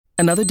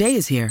Another day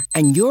is here,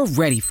 and you're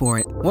ready for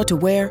it. What to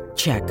wear?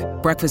 Check.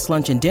 Breakfast,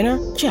 lunch, and dinner?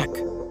 Check.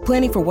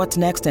 Planning for what's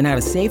next and how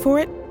to save for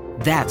it?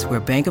 That's where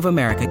Bank of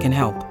America can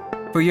help.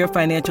 For your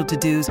financial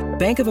to-dos,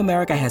 Bank of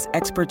America has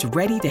experts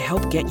ready to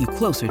help get you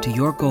closer to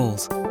your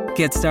goals.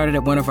 Get started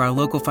at one of our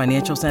local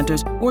financial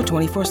centers or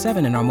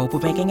 24/7 in our mobile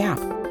banking app.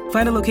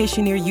 Find a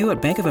location near you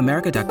at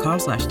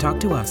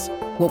bankofamerica.com/talktous.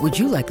 What would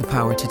you like the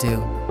power to do?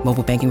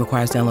 Mobile banking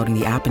requires downloading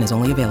the app and is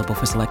only available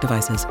for select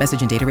devices.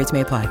 Message and data rates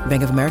may apply.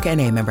 Bank of America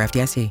N.A., member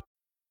FDIC.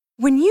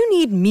 When you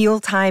need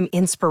mealtime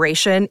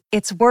inspiration,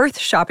 it's worth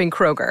shopping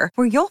Kroger,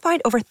 where you'll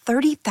find over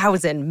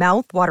 30,000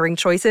 mouth-watering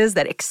choices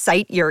that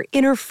excite your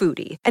inner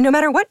foodie. And no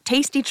matter what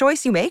tasty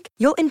choice you make,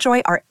 you'll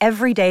enjoy our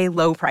everyday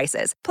low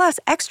prices, plus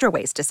extra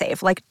ways to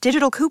save, like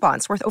digital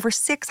coupons worth over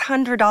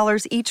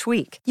 $600 each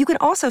week. You can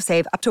also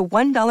save up to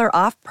 $1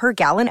 off per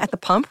gallon at the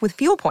pump with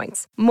fuel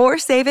points. More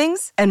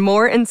savings and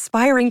more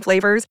inspiring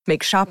flavors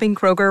make shopping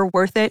Kroger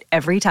worth it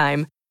every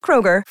time.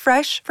 Kroger,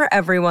 fresh for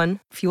everyone.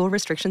 Fuel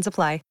restrictions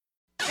apply.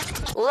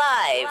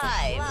 Live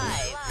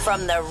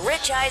from the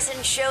Rich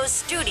Eisen Show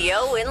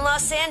studio in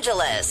Los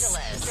Angeles.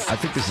 I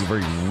think this is a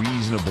very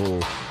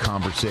reasonable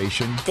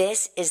conversation.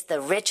 This is the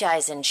Rich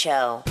Eisen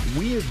Show.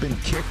 We have been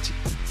kicked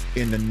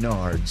in the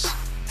nards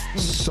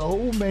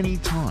so many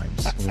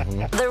times.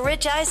 The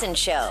Rich Eisen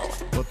Show.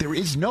 But there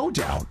is no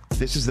doubt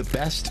this is the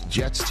best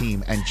Jets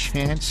team and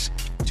chance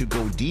to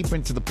go deep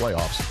into the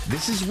playoffs.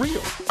 This is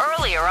real.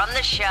 Earlier on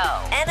the show,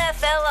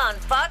 NFL on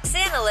Fox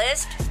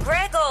analyst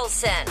Greg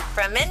Olsen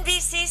from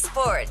NBC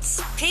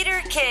Sports.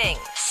 Peter King,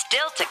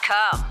 still to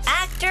come.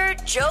 Actor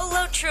Joe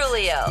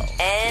Truglio.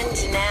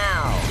 And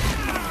now,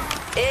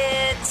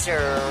 it's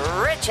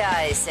Rich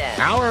Eisen.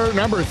 Hour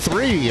number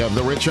 3 of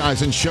the Rich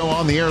Eisen Show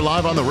on the air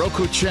live on the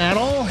Roku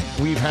channel.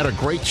 We've had a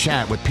great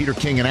chat with Peter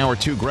King in hour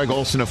 2, Greg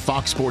Olsen of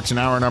Fox Sports in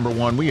hour number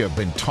 1. We have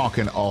been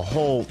talking a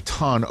whole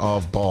ton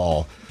of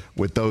ball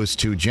with those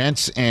two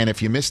gents, and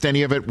if you missed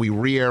any of it, we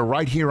re-air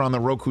right here on the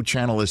Roku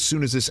channel as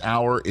soon as this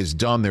hour is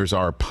done. There's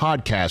our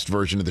podcast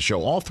version of the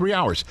show, all 3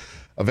 hours,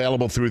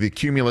 available through the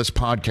Cumulus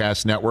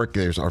Podcast Network.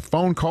 There's our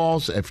phone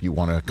calls. If you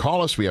want to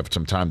call us, we have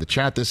some time to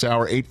chat this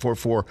hour.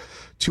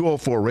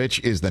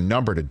 844-204-RICH is the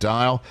number to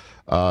dial.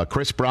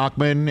 Chris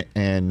Brockman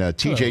and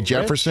TJ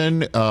Jefferson.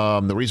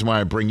 The reason why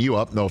I bring you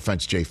up, no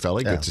offense, Jay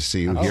Felly, good to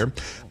see you here,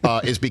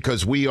 is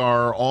because we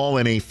are all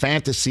in a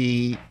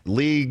fantasy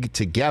league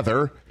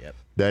together.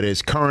 That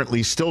is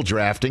currently still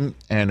drafting,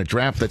 and a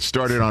draft that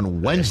started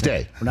on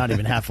Wednesday. We're not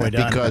even halfway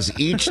done. Because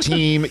each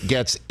team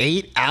gets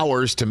 8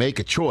 hours to make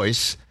a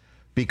choice,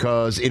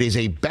 because it is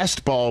a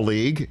best ball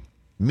league,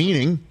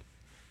 meaning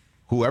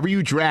whoever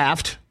you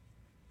draft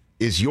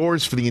is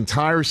yours for the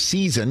entire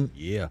season.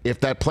 Yeah. If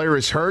that player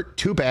is hurt,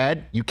 too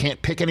bad. You can't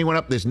pick anyone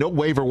up. There's no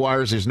waiver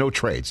wires. There's no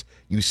trades.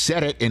 You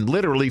set it and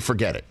literally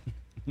forget it.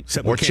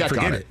 Or check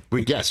on it.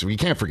 Yes, we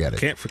can't forget it.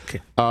 Can't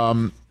forget.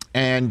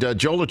 And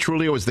Joe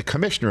Truglio is the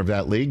commissioner of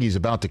that league. He's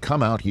about to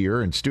come out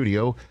here in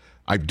studio.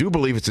 I do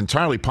believe it's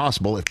entirely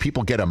possible if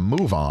people get a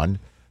move on,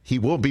 he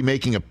will be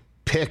making a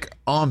pick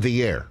on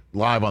the air,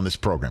 live on this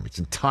program. It's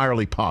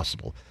entirely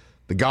possible.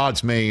 The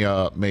gods may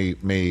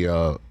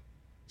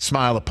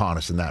smile upon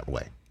us in that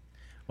way.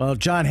 Well,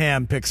 John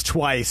Hamm picks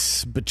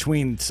twice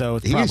between, so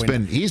it's he's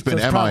been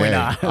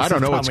MIA. I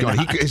don't know what's going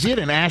on. Is he at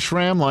an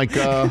ashram like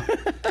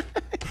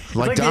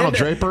Donald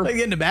Draper? Like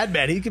into Mad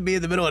Men. He could be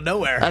in the middle of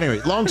nowhere.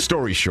 Anyway, long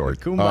story short,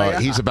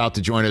 he's about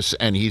to join us,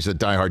 and he's a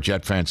diehard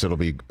Jet fan, so it'll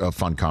be a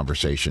fun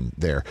conversation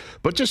there.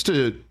 But just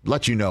to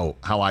let you know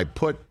how I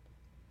put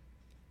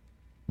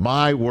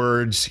my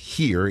words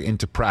here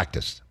into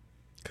practice.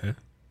 Okay.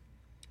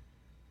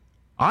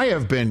 I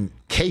have been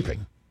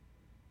caping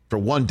for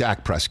one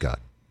Dak Prescott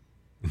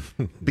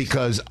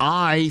because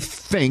I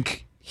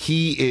think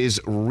he is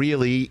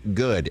really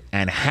good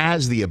and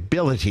has the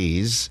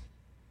abilities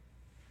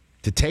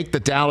to take the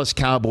Dallas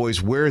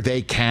Cowboys where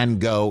they can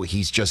go.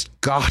 He's just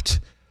got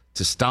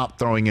to stop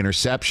throwing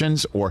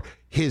interceptions, or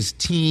his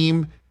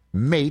team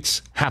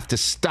mates have to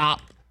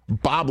stop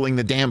bobbling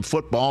the damn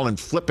football and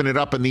flipping it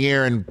up in the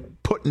air and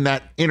putting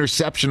that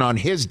interception on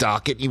his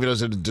docket, even though he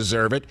doesn't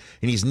deserve it.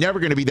 And he's never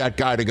going to be that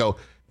guy to go,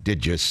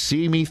 did you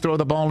see me throw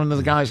the ball into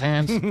the guy's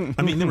hands?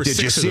 I mean, there were Did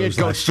you see it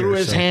go through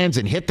his hands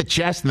and hit the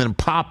chest and then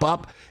pop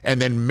up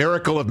and then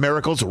miracle of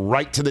miracles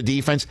right to the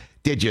defense?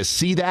 Did you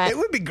see that? It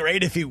would be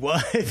great if he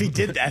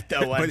did that,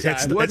 though, one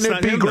time. Wouldn't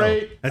it be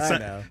great? It's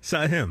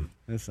not him.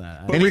 It's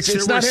not. And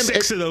it's not him.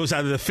 6 of those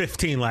out of the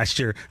 15 last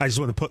year. I just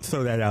want to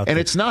throw that out. And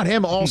there. it's not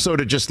him also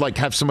to just like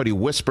have somebody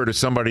whisper to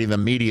somebody in the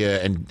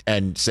media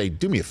and say,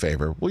 do me a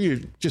favor. Will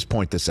you just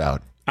point this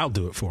out? I'll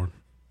do it for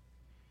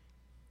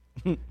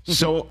him.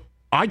 So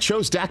I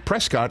chose Dak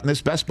Prescott in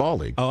this best ball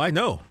league. Oh, I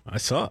know. I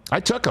saw it. I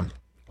took him.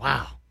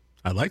 Wow.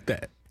 I like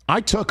that. I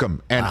took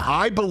him. And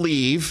I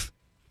believe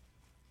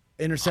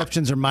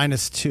interceptions are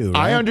 -2.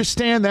 Right? I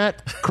understand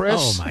that, Chris.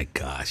 Oh, my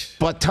gosh.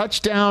 But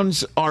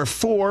touchdowns are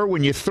 4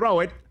 when you throw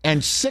it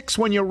and 6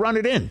 when you run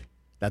it in.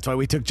 That's why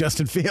we took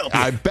Justin Fields.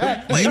 I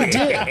bet you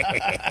did.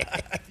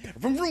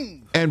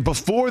 And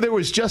before there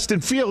was Justin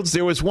Fields,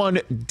 there was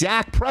one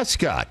Dak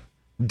Prescott.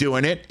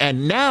 doing it.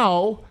 And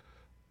now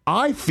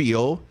I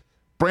feel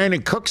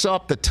Brandon Cooks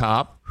off the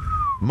top,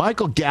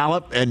 Michael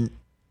Gallup and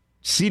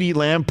CeeDee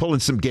Lamb pulling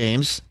some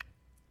games.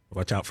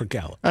 Watch out for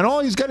Gallup. And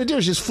all he's got to do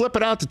is just flip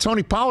it out to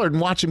Tony Pollard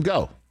and watch him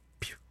go.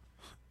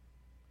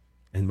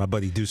 And my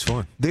buddy Deuce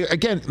Vaughn.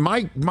 Again,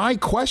 my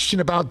question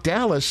about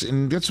Dallas,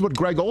 and that's what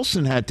Greg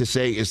Olson had to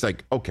say, is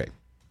like, okay,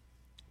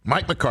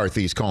 Mike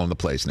McCarthy's calling the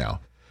plays now.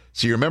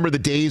 So you remember the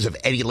days of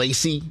Eddie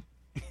Lacy?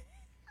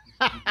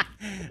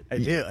 I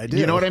do.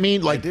 You know what I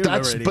mean? Like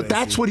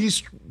that's what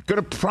he's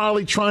going to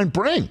probably try and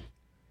bring.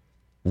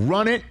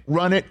 Run it,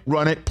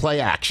 play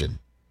action.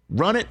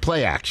 Run it,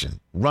 play action.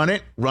 Run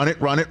it,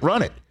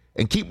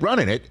 and keep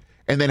running it,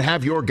 and then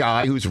have your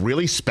guy who's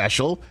really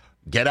special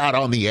get out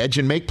on the edge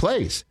and make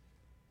plays.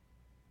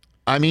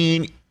 I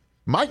mean,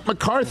 Mike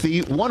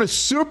McCarthy won a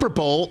Super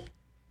Bowl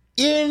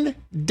in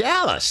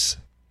Dallas.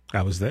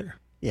 I was there.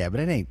 Yeah, but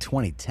it ain't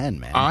 2010,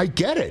 man. I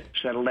get it.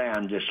 Settle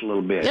down just a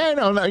little bit. Yeah,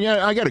 no,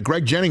 I get it.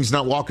 Greg Jennings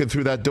not walking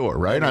through that door,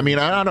 right? I mean,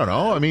 I don't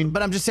know. I mean,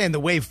 but I'm just saying the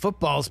way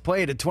football's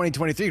played in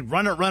 2023,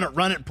 run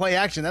it, play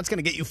action, that's going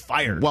to get you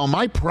fired. Well,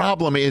 my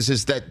problem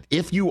is that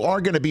if you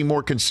are going to be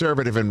more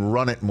conservative and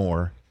run it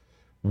more,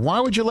 why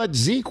would you let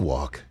Zeke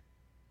walk?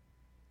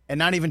 And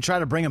not even try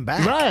to bring him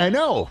back. Right, I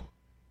know.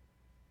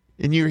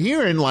 And you're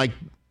hearing, like,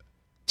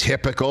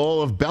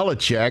 typical of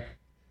Belichick,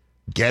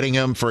 getting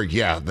him for, the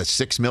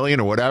 $6 million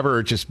or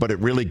whatever, but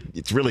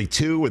it's really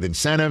 $2 million with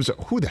incentives.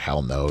 Who the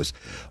hell knows?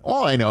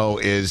 All I know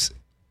is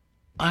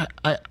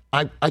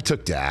I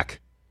took Dak.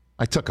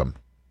 I took him.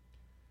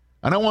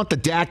 And I want the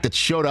Dak that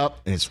showed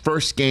up in his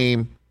first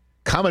game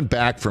coming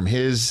back from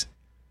his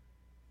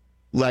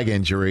leg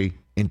injury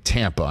in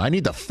Tampa. I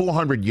need the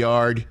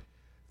 400-yard,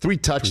 3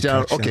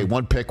 touchdown. Okay,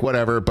 1 pick,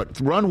 whatever.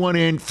 But run one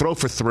in, throw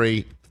for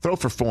 3, throw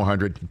for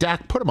 400.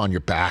 Dak, put him on your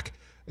back,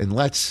 and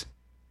let's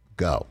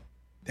go.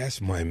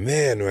 That's my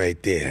man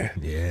right there.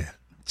 Yeah.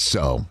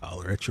 So,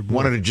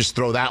 wanted to just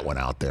throw that one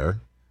out there.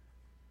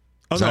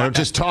 I don't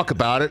just talk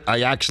about it.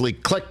 I actually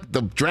clicked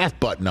the draft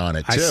button on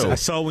it, too. I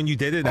saw when you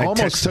did it. I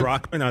texted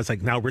Brockman. I was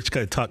like, now Rich got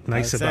to talk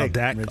nice about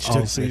Dak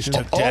all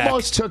season.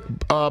 Almost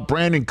took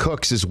Brandon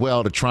Cooks as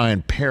well to try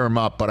and pair him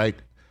up, but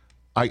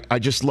I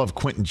just love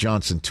Quentin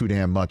Johnson too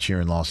damn much here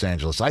in Los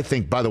Angeles. I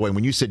think, by the way,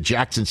 when you said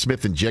Jackson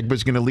Smith and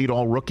Jigba's going to lead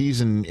all rookies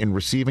in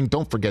receiving,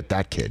 don't forget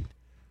that kid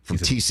from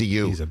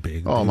TCU. He's a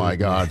big Oh, dude, my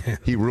God. Man.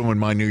 He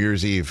ruined my New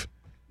Year's Eve.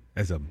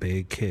 As a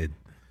big kid.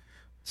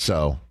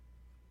 So,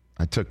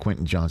 I took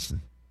Quentin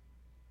Johnson.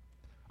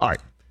 All right.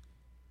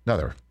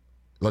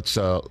 Let's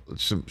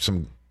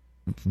some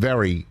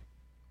very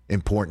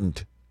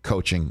important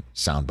coaching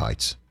sound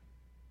bites.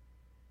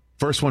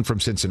 First one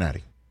from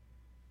Cincinnati.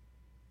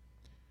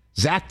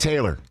 Zach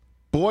Taylor.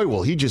 Boy,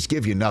 will he just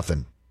give you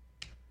nothing.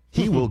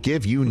 He will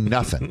give you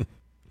nothing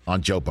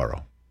on Joe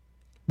Burrow.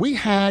 We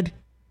had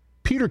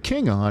Peter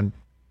King on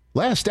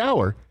last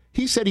hour.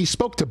 He said he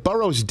spoke to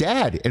Burrow's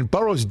dad, and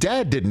Burrow's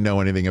dad didn't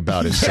know anything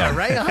about his son. Yeah,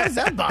 right? How is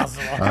that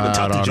possible? I haven't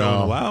talked to Joe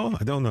in a while.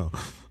 I don't know.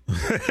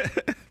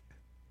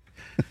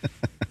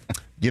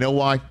 You know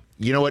why?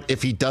 You know what?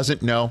 If he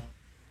doesn't know,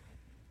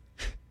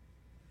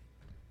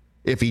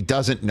 it's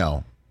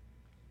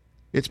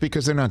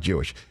because they're not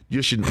Jewish.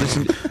 You should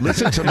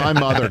listen to my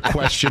mother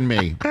question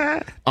me.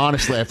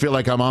 Honestly, I feel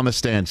like I'm on the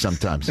stand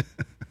sometimes.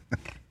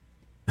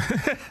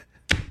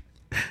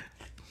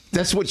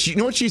 That's what you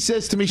know what she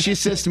says to me? She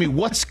says to me,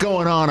 "What's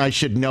going on I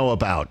should know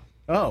about?"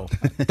 Oh.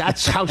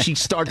 That's how she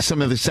starts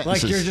some of the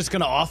sentences. Like you're just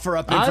going to offer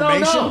up information? I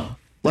don't know.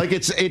 Like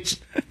it's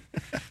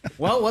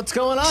well, what's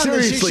going on?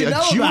 Seriously,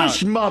 that she should a know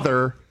Jewish about?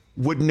 mother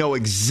would know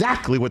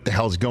exactly what the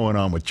hell's going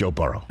on with Joe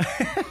Burrow.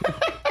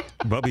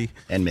 Bubby.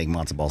 And make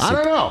matzo ball soup. I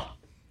don't know.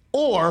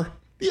 Or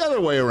the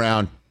other way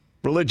around,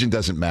 religion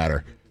doesn't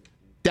matter.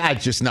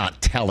 Dad's just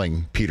not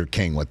telling Peter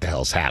King what the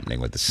hell's happening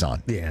with the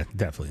son. Yeah,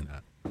 definitely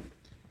not.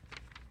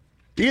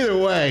 Either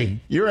way,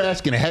 you're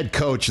asking a head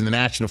coach in the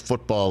National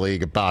Football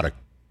League about a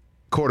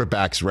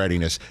quarterback's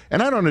readiness.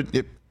 And I don't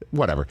know,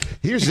 whatever.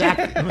 Here's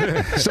Zach.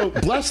 So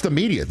bless the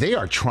media. They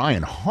are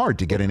trying hard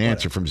to get an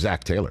answer from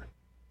Zach Taylor.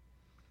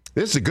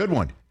 This is a good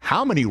one.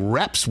 How many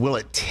reps will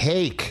it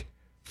take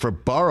for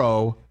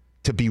Burrow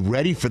to be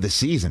ready for the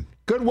season?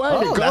 Good way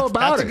to go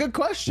about it. That's a good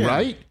question.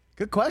 Right?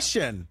 Good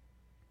question.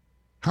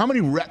 How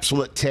many reps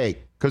will it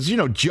take? Because,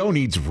 Joe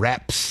needs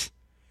reps.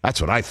 That's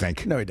what I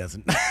think. No, he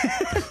doesn't.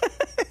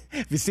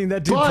 Have you seen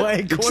that dude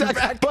play quarterback?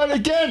 Exactly. But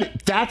again,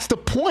 that's the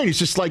point. It's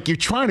just like you're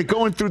trying to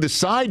go in through the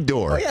side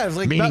door. Oh, yeah, it's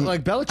like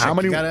Belichick. How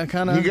many, you gotta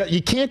kinda,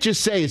 you can't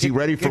just say, is he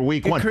ready for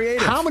week one?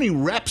 Creative. How many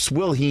reps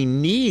will he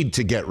need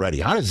to get ready?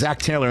 How does Zach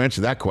Taylor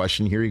answer that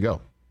question? Here you go.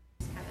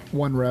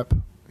 1 rep.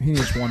 He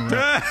needs 1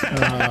 rep.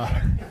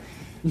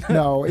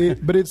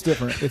 But it's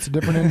different. It's a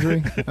different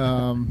injury.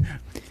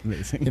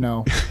 Amazing.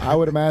 I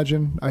would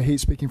imagine, I hate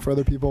speaking for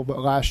other people, but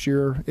last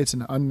year it's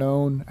an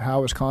unknown.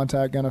 How is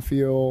contact going to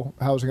feel?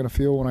 How is it going to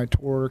feel when I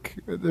torque?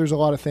 There's a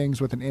lot of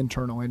things with an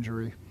internal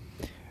injury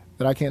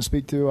that I can't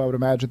speak to. I would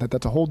imagine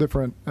that's a whole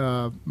different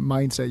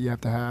mindset you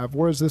have to have.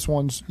 Whereas this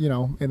one's,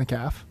 in the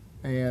calf,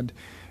 and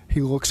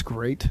he looks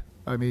great.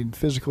 I mean,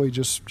 physically,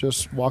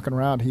 just walking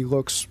around, he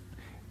looks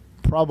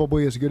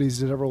probably as good as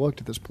he's ever looked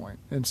at this point.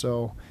 And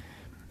so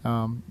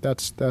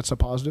that's a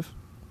positive,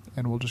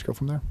 and we'll just go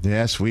from there.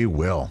 Yes, we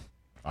will.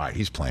 All right,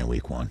 he's playing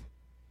week 1.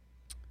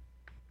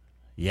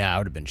 Yeah, I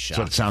would have been shocked.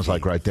 That's what it sounds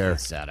like right there.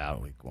 Sat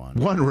out week 1.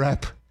 1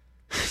 rep.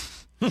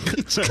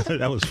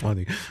 That was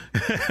funny.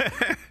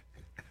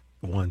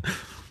 1.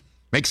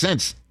 Makes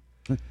sense.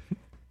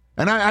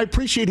 And I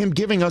appreciate him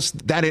giving us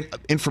that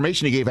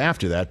information he gave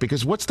after that,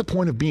 because what's the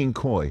point of being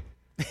coy?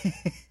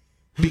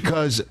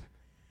 Because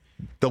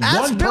the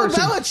one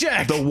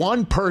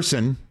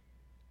person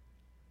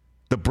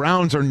the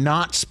Browns are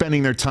not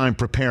spending their time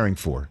preparing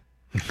for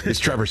is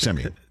Trevor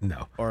Siemian.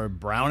 No. Or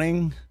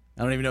Browning.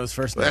 I don't even know his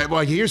first name.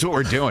 Well, here's what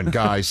we're doing,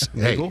 guys.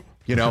 Hey,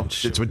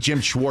 it's what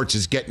Jim Schwartz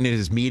is getting in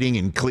his meeting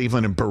in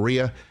Cleveland and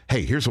Berea.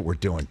 Hey, here's what we're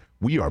doing.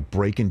 We are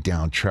breaking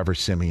down Trevor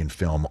Siemian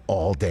film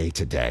all day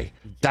today.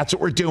 That's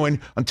what we're doing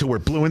until we're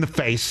blue in the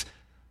face.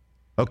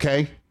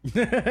 Okay?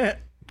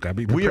 Gotta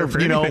be prepared for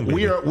anything.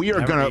 We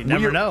are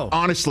gonna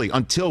honestly,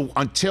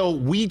 until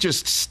we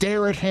just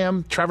stare at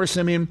him, Trevor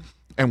Siemian,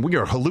 and we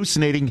are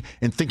hallucinating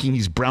and thinking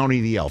he's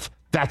Brownie the Elf.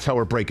 That's how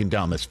we're breaking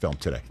down this film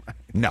today.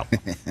 No,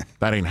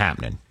 that ain't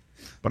happening.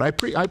 But I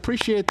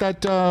appreciate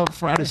that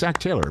out of Zach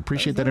Taylor.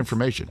 Appreciate that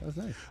information. That was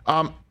nice.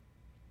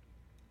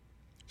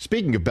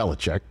 Speaking of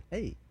Belichick,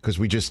 because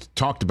we just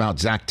talked about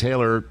Zach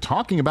Taylor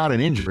talking about an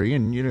injury,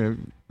 and you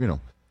know,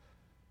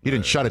 he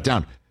didn't shut it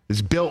down.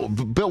 Is Bill,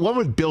 what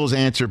would Bill's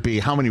answer be?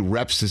 How many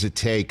reps does it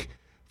take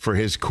for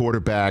his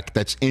quarterback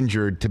that's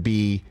injured to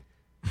be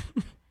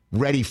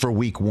ready for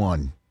week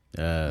 1?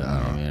 I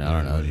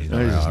don't know.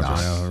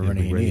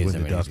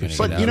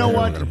 But you know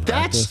what?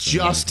 That's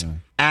just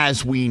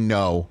as we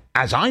know,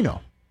 as I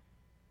know,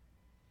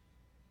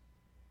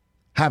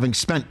 having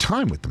spent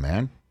time with the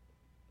man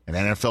and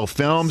NFL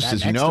films,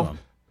 as you know.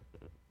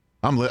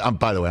 I'm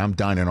by the way, I'm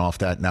dining off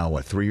that now.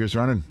 What, 3 years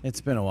running?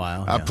 It's been a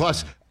while.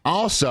 Plus,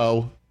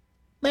 also,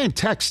 man,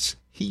 texts.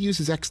 He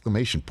uses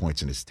exclamation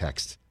points in his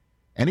text.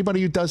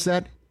 Anybody who does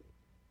that?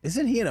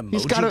 Isn't he an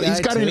emoji guy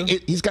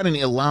he's got an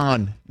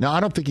Elan. No, I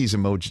don't think he's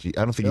emoji.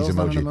 I don't think he's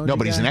emoji. No,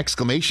 but he's an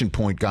exclamation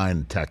point guy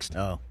in text.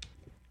 Oh,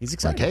 he's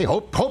excited. Like, hey,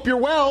 hope you're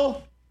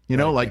well. You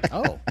know, like,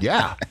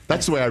 yeah,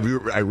 that's the way I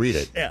read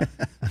it. Yeah,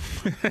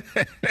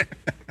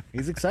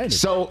 he's excited.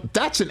 So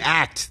that's an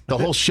act. The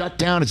whole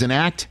shutdown is an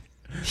act.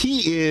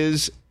 He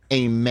is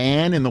a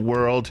man in the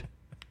world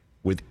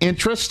with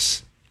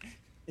interests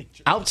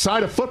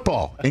outside of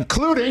football,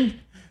 including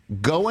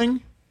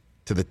going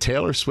to the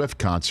Taylor Swift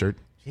concert.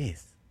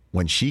 Jeez.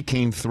 When she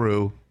came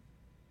through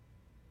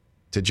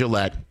to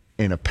Gillette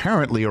in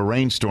apparently a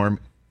rainstorm.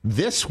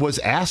 This was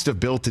asked of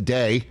Bill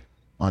today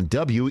on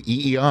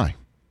WEEI.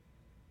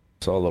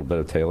 Saw a little bit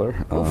of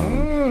Taylor.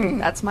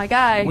 That's my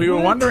guy. We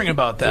were wondering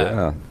about that.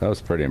 Yeah, that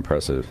was pretty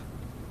impressive.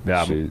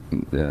 Yeah, she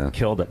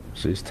killed it.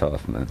 She's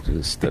tough, man. She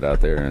just stood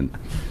out there and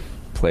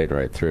played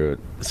right through it.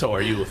 So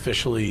are you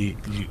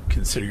you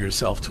consider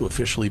yourself to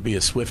officially be a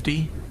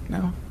Swiftie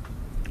now?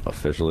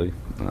 Officially?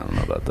 I don't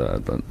know about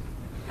that, but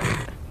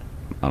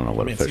I don't know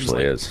what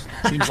officially is.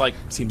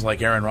 Seems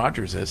like Aaron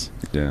Rodgers is.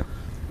 Yeah.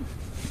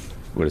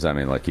 What does that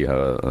mean? Like you have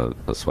a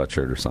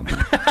sweatshirt or something?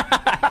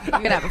 You're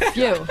going to have a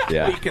few.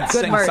 Yeah. He can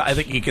sing, I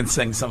think he can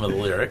sing some of the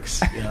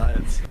lyrics. You know,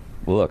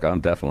 well, look, I'm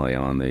definitely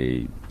on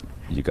the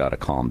you got to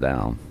calm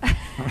down.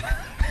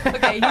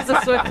 Okay, he's a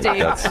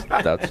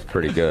Swiftie. That's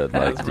pretty good.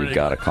 Like, you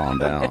got to calm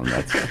down.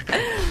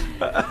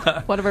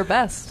 That's one of our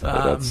best.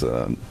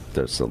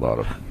 There's a lot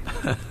of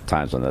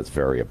times when that's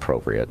very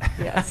appropriate.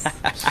 Yes.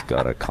 Just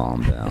got to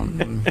calm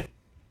down.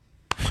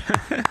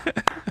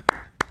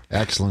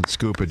 Excellent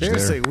scoopage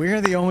Seriously, there.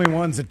 we're the only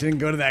ones that didn't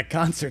go to that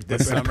concert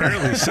this summer.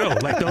 Apparently so.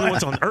 Like the only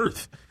ones on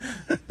Earth.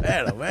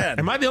 Man, oh man.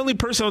 Am I the only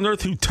person on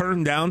Earth who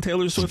turned down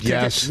Taylor Swift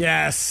tickets?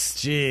 Yes.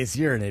 Jeez,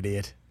 you're an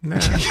idiot. Not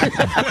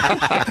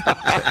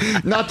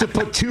to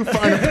put too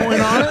fine a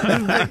point on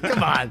it.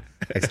 Come on.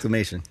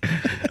 Exclamation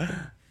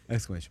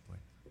point.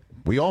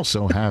 We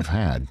also have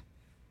had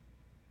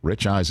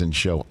Rich Eisen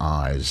show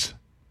eyes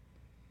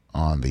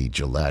on the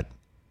Gillette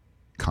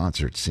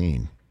concert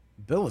scene.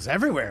 Bill was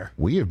everywhere.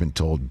 We have been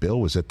told Bill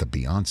was at the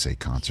Beyonce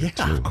concert,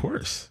 too. Of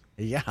course.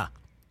 Yeah.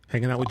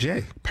 Hanging out with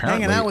Jay.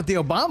 Apparently, hanging out with the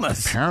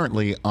Obamas.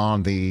 Apparently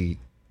on the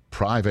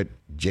private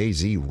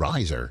Jay-Z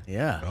riser.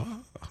 Yeah.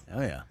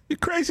 Oh, yeah. You're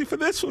crazy for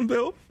this one,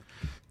 Bill.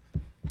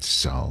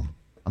 So,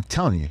 I'm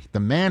telling you, the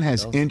man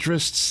has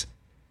interests.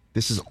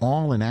 This is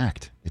all an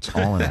act. It's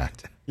all an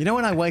act. You know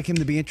what I like him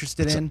to be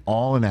interested in?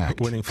 All an act.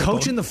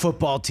 Coaching the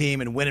football team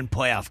and winning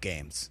playoff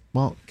games.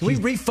 Well, can we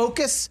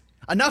refocus?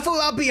 Enough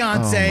about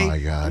Beyonce. Oh my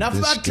God, enough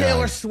about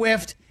Taylor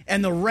Swift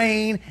and the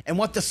rain and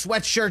what the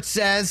sweatshirt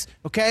says.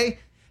 Okay?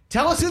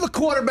 Tell us who the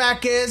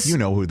quarterback is. You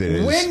know who that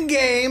is. Win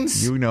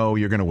games. You know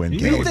you're going to win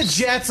games. Beat the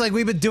Jets like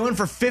we've been doing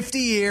for 50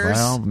 years.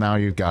 Well, now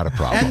you've got a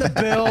problem. And the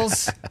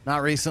Bills.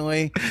 Not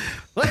recently.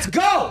 Let's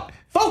go.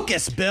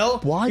 Focus, Bill.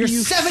 You're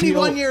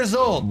 71 years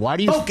old.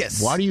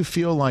 Focus. Why do you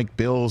feel like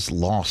Bill's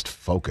lost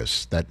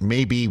focus? That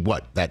maybe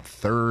that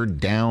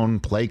third down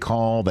play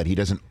call that he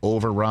doesn't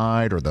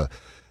override, or the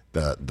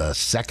the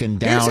second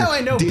down. Here's how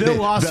I know Bill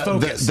lost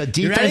focus. The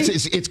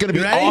defense it's going to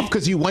be off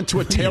because you went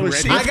to a Taylor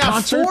Swift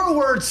concert. I got 4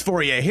 words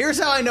for you. Here's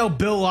how I know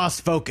Bill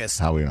lost focus.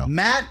 How we know?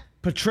 Matt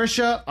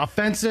Patricia,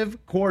 offensive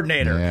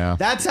coordinator. Yeah.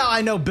 That's how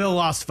I know Bill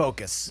lost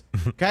focus.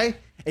 Okay?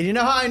 And you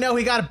know how I know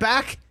he got it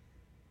back?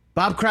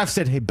 Bob Kraft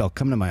said, "Hey, Bill,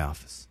 come to my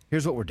office.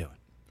 Here's what we're doing.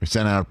 We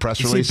sent out a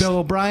press You release. see Bill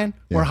O'Brien?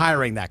 Yeah. We're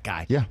hiring that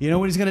guy. Yeah. You know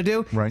what he's going to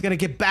do? Right. He's going to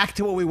get back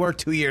to what we were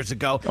 2 years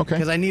ago. Okay.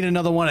 Because I need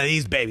another one of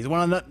these babies.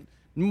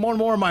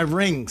 More of my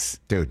rings.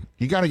 Dude,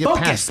 you got to get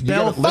Focus, past.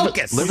 Bill.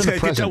 Focus. Live in the Get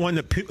present. that one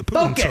that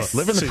Putin took.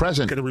 Live in the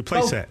present. Got to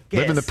replace that.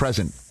 Live in the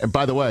present. And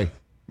by the way,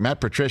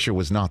 Matt Patricia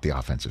was not the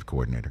offensive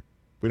coordinator.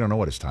 We don't know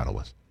what his title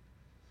was.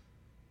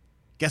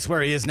 Guess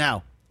where he is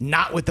now?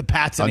 Not with the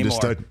Pats anymore.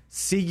 Understood.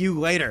 See you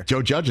later.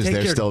 Joe Judge is Take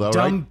there your still, though,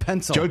 dumb right?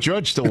 pencil. Joe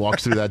Judge still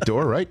walks through that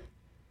door, right?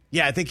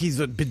 Yeah, I think he's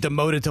been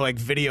demoted to like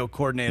video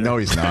coordinator. No,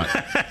 he's not.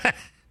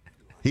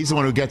 He's the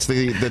one who gets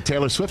the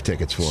Taylor Swift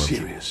tickets for him.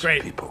 Serious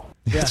people.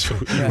 Yeah.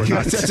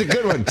 That's a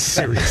good one.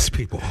 Serious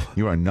people.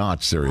 You are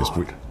not serious.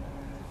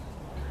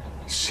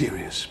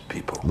 Serious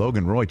people.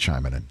 Logan Roy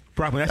chiming in.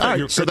 Brockman, All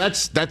right, so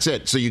that's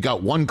it. So you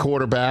got one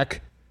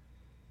quarterback,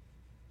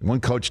 one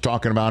coach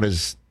talking about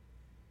his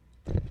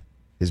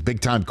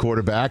big time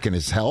quarterback and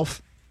his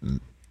health,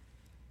 and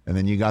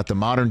then you got the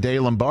modern day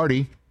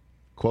Lombardi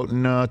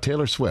quoting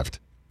Taylor Swift.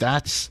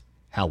 That's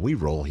how we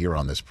roll here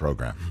on this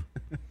program.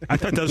 I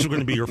thought those were going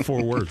to be your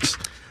 4 words: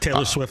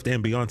 Taylor Swift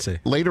and Beyonce.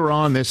 Later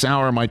on this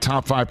hour, my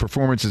top 5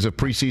 performances of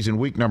preseason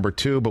week number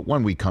 2. But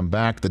when we come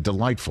back, the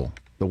delightful,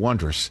 the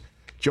wondrous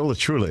Joe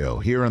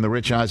Truglio here on the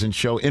Rich Eisen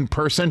Show in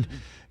person.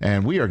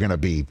 And we are going to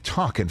be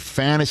talking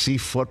fantasy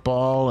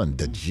football and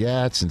the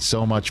Jets and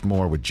so much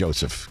more with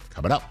Joseph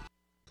coming up.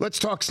 Let's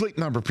talk Sleep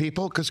Number,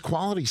 people, because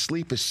quality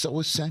sleep is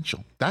so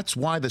essential. That's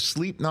why the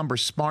Sleep Number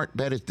Smart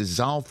Bed is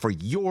designed for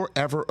your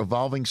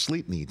ever-evolving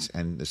sleep needs,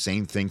 and the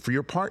same thing for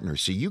your partner,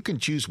 so you can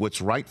choose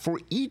what's right for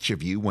each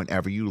of you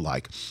whenever you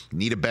like.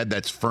 Need a bed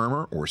that's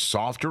firmer or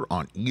softer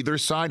on either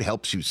side,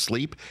 helps you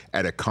sleep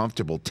at a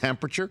comfortable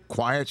temperature,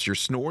 quiets your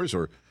snores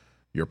or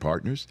your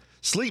partner's?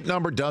 Sleep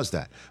Number does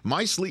that.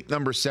 My Sleep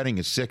Number setting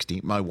is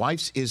 60. My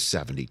wife's is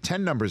 70.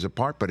 10 numbers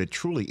apart, but it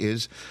truly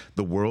is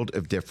the world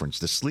of difference.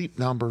 The Sleep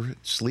Number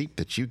sleep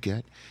that you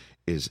get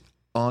is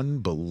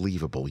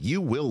unbelievable.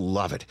 You will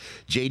love it.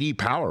 J.D.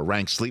 Power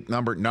ranks Sleep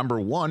Number number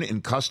 1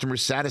 in customer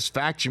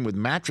satisfaction with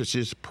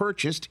mattresses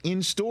purchased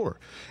in store.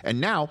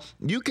 And now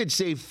you could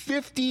save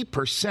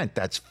 50%.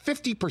 That's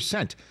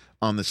 50%.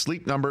 On the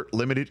Sleep Number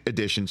Limited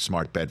Edition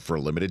Smart Bed for a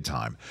limited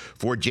time.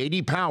 For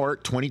J.D. Power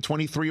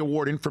 2023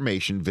 award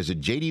information, visit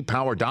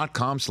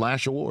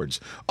jdpower.com/awards.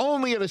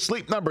 Only at a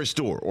Sleep Number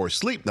store or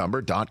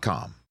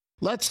sleepnumber.com.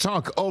 Let's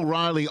talk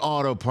O'Reilly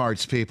Auto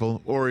Parts,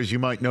 people, or as you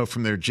might know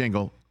from their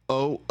jingle,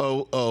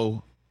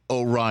 O-O-O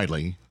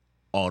O'Reilly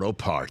Auto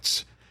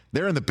Parts.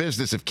 They're in the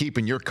business of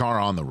keeping your car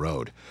on the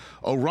road.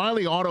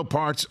 O'Reilly Auto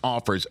Parts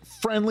offers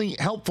friendly,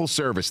 helpful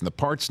service and the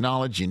parts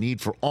knowledge you need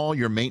for all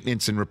your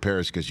maintenance and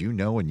repairs, because you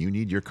know when you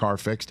need your car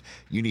fixed,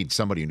 you need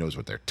somebody who knows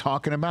what they're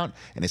talking about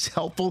and is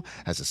helpful,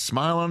 has a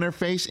smile on their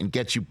face, and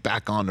gets you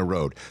back on the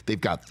road.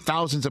 They've got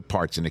thousands of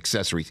parts and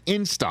accessories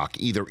in stock,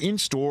 either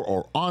in-store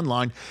or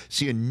online,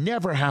 so you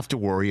never have to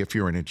worry if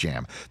you're in a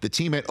jam. The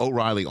team at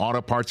O'Reilly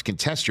Auto Parts can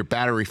test your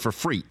battery for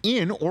free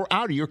in or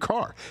out of your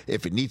car.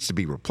 If it needs to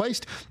be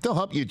replaced, they'll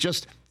help you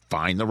just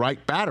find the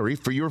right battery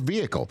for your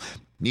vehicle.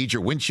 Need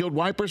your windshield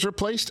wipers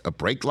replaced, a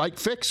brake light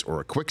fix,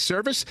 or a quick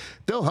service?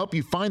 They'll help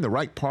you find the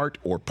right part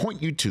or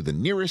point you to the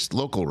nearest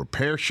local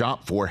repair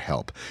shop for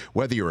help.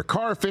 Whether you're a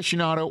car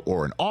aficionado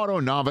or an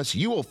auto novice,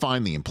 you will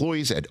find the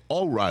employees at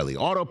O'Reilly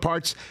Auto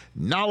Parts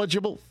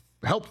knowledgeable,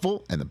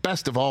 helpful, and the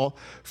best of all,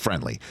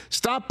 friendly.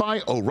 Stop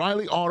by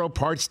O'Reilly Auto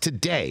Parts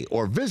today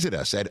or visit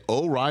us at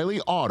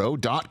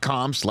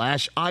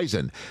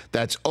O'ReillyAuto.com/Eisen.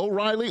 That's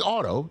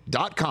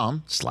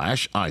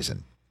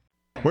O'ReillyAuto.com/Eisen.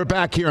 We're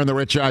back here on the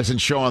Rich Eisen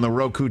Show on the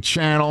Roku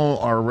channel.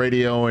 Our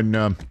radio and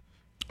the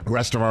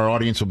rest of our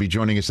audience will be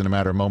joining us in a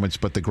matter of moments.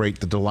 But the great,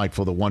 the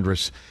delightful, the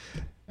wondrous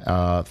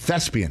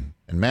thespian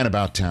and man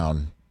about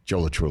town,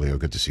 Joe Truglio.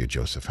 Good to see you,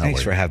 Joseph. How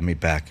Thanks are for you? having me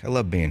back. I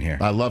love being here.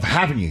 I love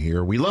having you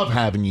here. We love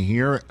having you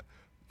here.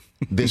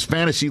 This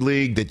fantasy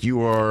league that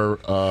you are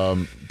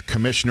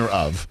commissioner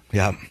of.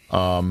 Yeah.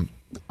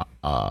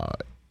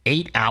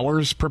 8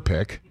 hours per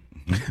pick.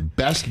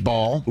 Best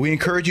ball. We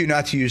encourage you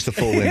not to use the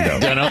full window.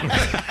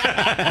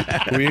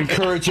 We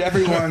encourage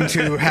everyone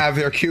to have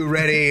their cue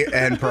ready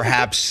and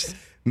perhaps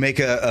make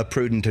a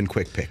prudent and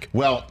quick pick.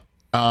 Well,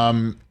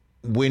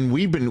 when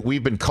we've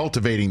been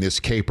cultivating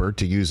this caper,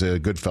 to use a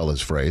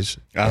Goodfellas phrase,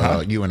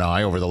 you and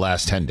I, over the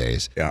last 10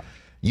 days,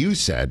 you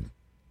said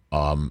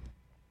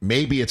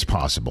maybe it's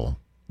possible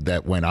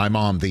that when I'm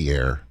on the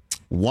air,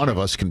 one of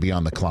us can be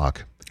on the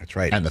clock. That's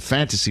right. And the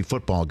fantasy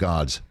football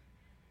gods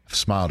have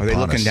smiled Are they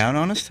upon looking us. down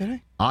on us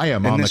today? I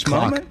am In on the this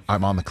clock. moment?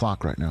 I'm on the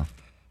clock right now.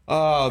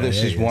 Oh,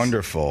 this is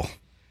wonderful.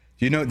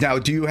 You know, now,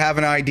 do you have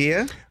an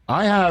idea?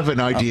 I have an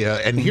idea,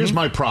 and here's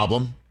my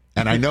problem,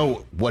 and I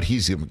know what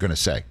he's going to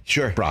say.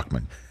 Sure.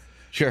 Brockman.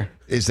 Sure.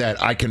 Is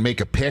that I can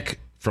make a pick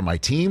for my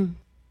team,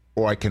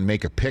 or I can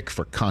make a pick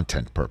for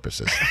content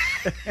purposes.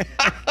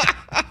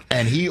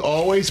 And he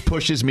always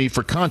pushes me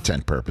for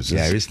content purposes.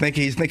 Yeah, he's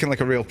thinking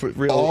like a real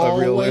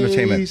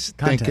entertainment.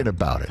 Thinking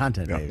about it.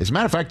 Content, baby. As a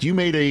matter of fact, you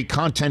made a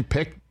content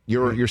pick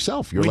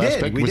yourself. Your last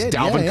pick was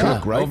Dalvin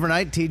Cook, right?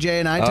 Overnight, TJ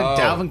and I took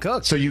Dalvin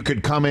Cook. So you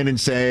could come in and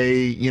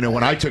say,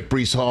 when I took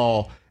Breece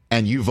Hall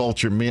and you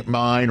vulture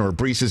mine, or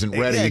Breece isn't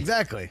ready. Yeah,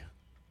 exactly.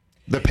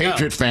 The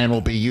Patriot fan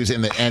will be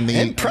using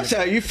and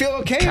Pressa, you feel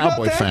okay Cowboy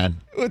about that fan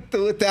with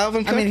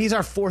Dalvin Cook? I mean, he's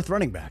our fourth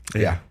running back.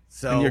 Yeah.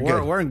 So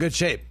we're in good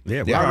shape.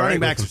 Yeah, our running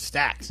backs are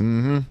stacked.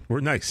 Mm-hmm. We're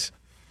nice.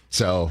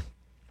 So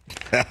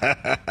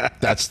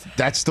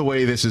that's the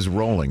way this is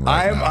rolling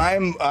right now.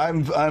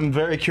 I'm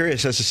very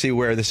curious as to see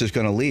where this is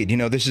going to lead.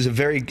 This is a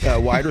very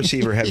wide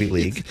receiver heavy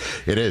league.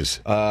 It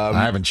is.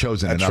 I haven't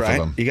chosen enough of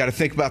them. You got to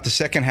think about the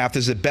second half.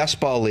 This is a best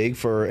ball league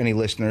for any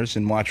listeners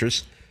and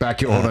watchers.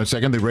 Back here, hold on a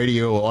second. The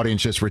radio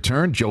audience just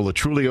returned. Joe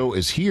Truglio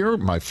is here,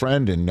 my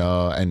friend, and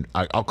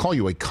I'll call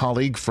you a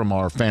colleague from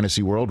our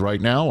fantasy world right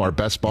now, our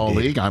best ball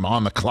league. I'm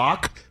on the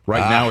clock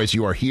right now as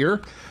you are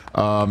here.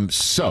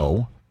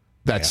 So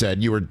that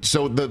said,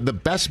 the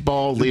best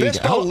ball league. The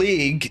best ball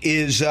league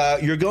is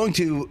you're going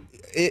to.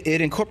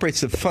 It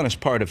incorporates the funnest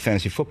part of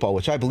fantasy football,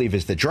 which I believe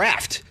is the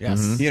draft.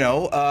 Yes.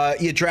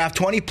 Mm-hmm. You draft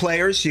 20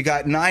 players. You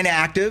got 9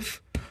 active.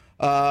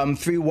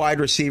 3 wide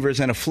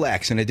receivers and a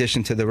flex in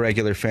addition to the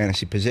regular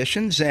fantasy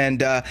positions.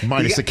 And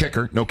minus the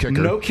kicker. No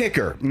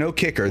kicker. No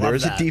kicker.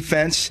 There's a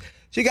defense.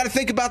 So you got to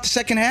think about the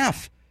second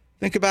half.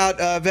 Think about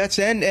vets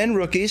and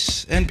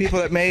rookies and people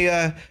that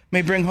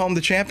may bring home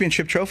the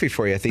championship trophy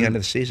for you at the end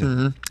of the season.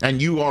 Mm-hmm.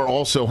 And you are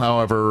also,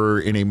 however,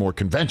 in a more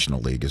conventional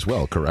league as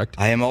well, correct?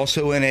 I am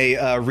also in a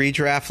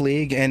redraft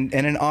league and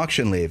an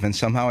auction league, and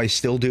somehow I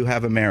still do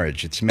have a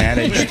marriage. It's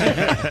managed.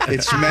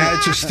 It's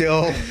managed to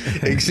still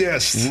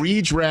exist.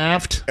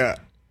 Redraft.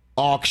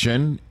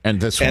 Auction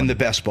and this one. And the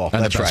best ball.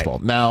 And That's the best right. ball.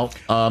 Now,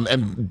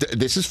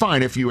 this is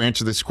fine if you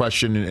answer this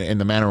question in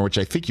the manner in which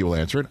I think you will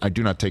answer it. I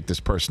do not take this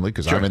personally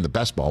because I'm in the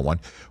best ball one.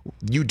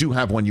 You do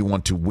have one you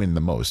want to win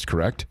the most,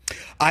 correct?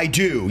 I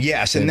do,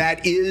 yes. And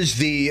that is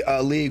the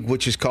league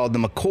which is called the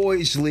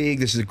McCoy's League.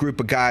 This is a group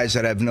of guys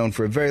that I've known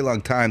for a very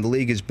long time. The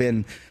league has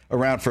been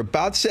around for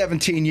about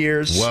 17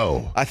 years.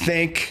 Whoa. I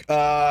think.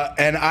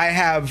 And I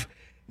have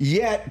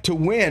yet to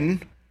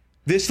win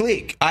this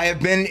league. I have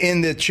been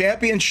in the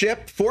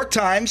championship 4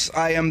 times.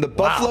 I am the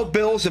Buffalo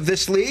Bills of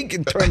this league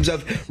in terms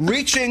of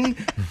reaching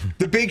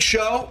the big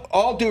show.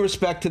 All due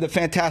respect to the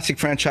fantastic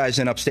franchise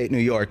in upstate New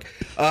York.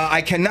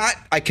 I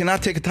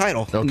cannot take a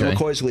title in the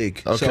McCoy's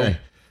League. Okay.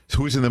 So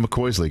who's in the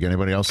McCoy's League?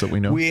 Anybody else that we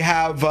know? We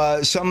have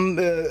some,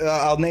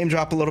 I'll name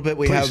drop a little bit.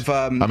 We Please. have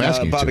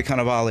Bobby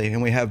Cannavale,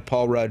 and we have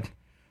Paul Rudd.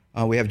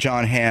 We have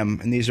John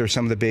Hamm, and these are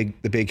some of the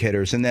big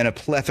hitters. And then a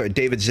plethora,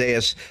 David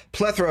Zayas,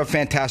 plethora of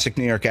fantastic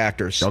New York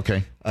actors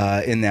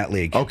in that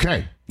league.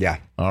 Okay. Yeah.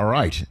 All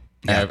right.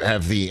 Yeah.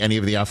 Have any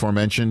of the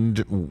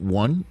aforementioned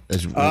won?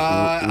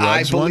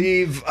 I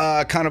believe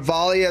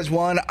Cannavale has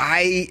won.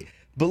 I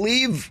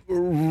believe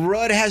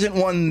Rudd hasn't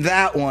won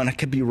that one. I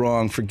could be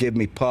wrong. Forgive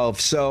me,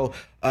 Pov. So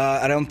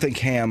I don't think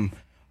Hamm.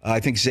 I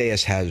think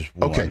Zayas has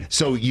won. Okay,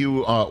 so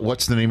you,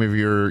 what's the name of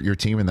your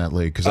team in that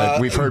league?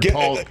 Because we've heard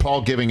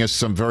Paul giving us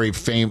some very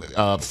funny names.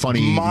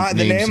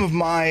 The name of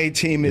my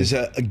team is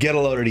Get a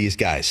Load of These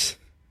Guys.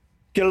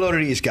 Get a load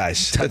of these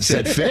guys. Does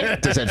that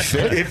fit? Does that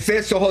fit? It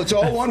fits the whole. It's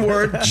all one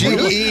word.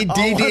 GEDDA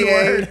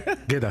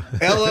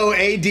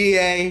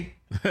LOADA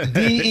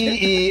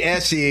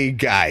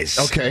guys.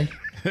 Okay.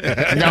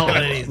 Now,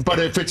 but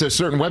if it's a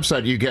certain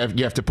website, you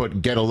have to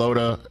put Get a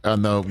Loda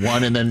on the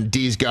one and then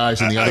D's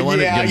guys on the other one.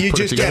 Yeah, you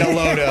just Get a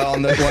Loda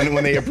on the one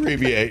when they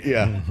abbreviate.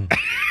 Yeah.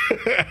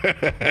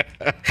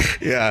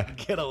 Yeah.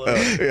 Get a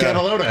Loda. Get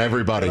a Loda,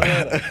 everybody.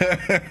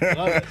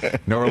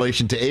 No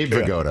relation to Abe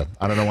Vigoda.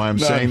 I don't know why I'm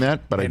saying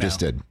that, but I just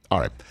did. All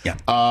right.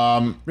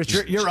 Yeah. Rich,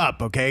 you're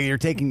up. Okay,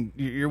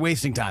 you're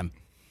wasting time.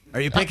 Are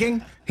you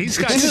picking? He's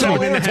got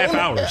 7.5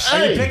 hours.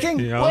 Are you picking?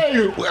 You know?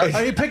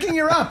 Are you picking?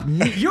 You're up.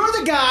 You're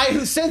the guy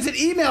who sends an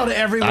email to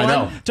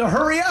everyone to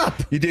hurry up.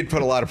 You did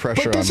put a lot of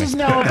pressure on me. But this is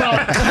now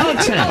about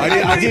content.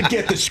 I did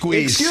get the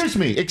squeeze.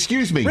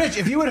 Excuse me. Rich,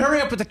 if you would hurry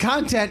up with the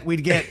content,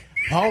 we'd get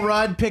Paul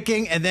Rudd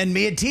picking and then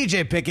me and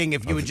TJ picking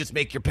if you would just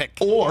make your pick.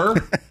 Or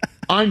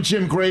I'm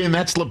Jim Gray and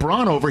that's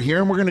LeBron over here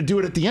and we're going to do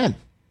it at the end.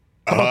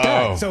 How about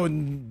that? So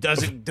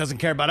doesn't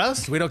care about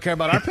us? We don't care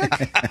about our pick?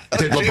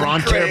 Did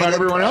LeBron care about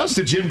everyone else?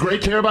 Did Jim Gray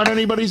care about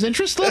anybody's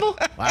interest level?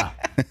 Wow.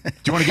 Do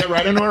you want to get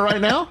right into it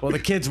right now? Well, the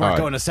kids weren't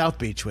going to South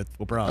Beach with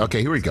LeBron.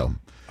 Okay, here we go.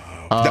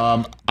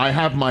 I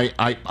have my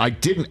I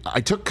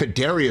took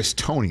Kadarius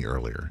Toney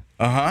earlier.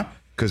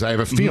 Because I have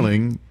a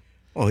feeling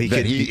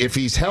if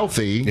he's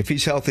healthy,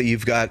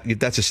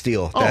 that's a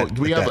steal.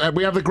 We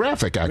have the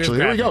graphic actually.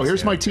 Here we go.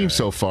 Here's my team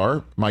so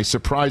far. My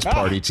surprise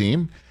party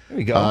team. There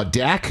we go.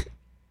 Dak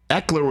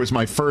Eckler was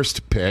my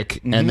first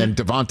pick, and then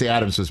Devontae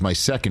Adams was my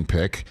second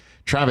pick.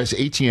 Travis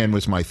Etienne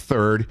was my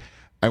third.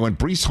 I went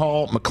Breece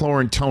Hall,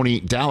 McLaurin, Tony,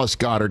 Dallas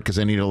Goedert because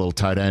I need a little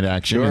tight end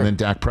action, and then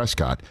Dak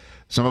Prescott.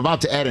 So I'm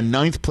about to add a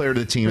 9th player to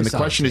the team. And the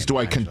question is, do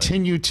I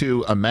continue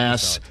to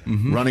amass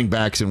running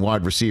backs and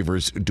wide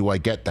receivers? Do I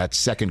get that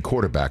second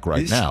quarterback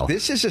now?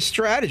 This is a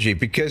strategy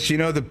because,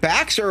 the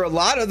backs are a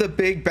lot of the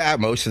big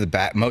back. Most of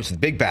the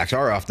big backs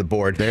are off the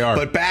board. They are.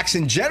 But backs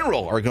in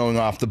general are going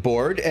off the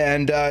board.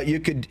 And you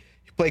could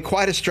play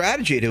quite a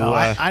strategy to.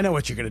 I know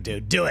what you're going to do.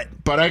 Do it.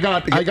 But I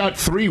got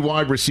 3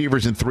 wide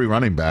receivers and 3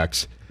 running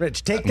backs.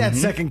 Rich, take that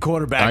second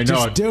quarterback. I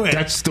know. Just do it.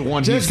 That's the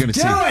one he's going to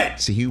see. Do it.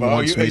 See, he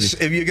wants me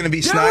to. If you're going to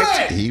be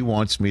sniped, he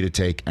wants me to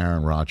take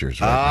Aaron Rodgers.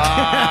 It's a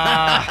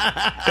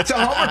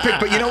homer pick,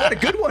 but you know what? A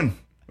good one,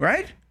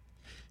 right?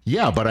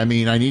 Yeah, but I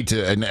mean, I need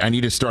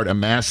to start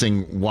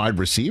amassing wide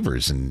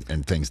receivers and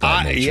things of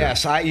that nature.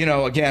 Yes,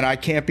 again, I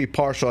can't be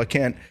partial. I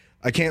can't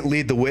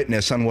lead the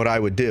witness on what I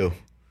would do.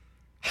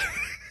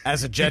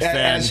 As a Jet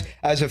fan.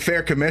 As a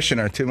fair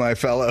commissioner to my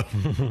fellow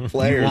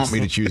players. You want me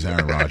to choose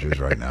Aaron Rodgers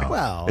right now.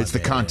 Well, it's the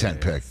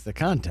content pick. It's the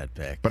content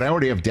pick. But I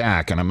already have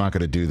Dak, and I'm not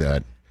going to do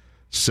that.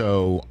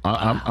 So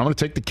I'm going to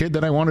take the kid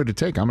that I wanted to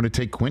take. I'm going to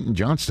take Quentin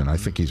Johnston. I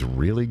think he's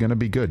really going to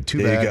be good. Too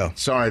bad. There you go.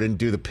 Sorry, I didn't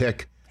do the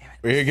pick.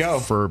 There you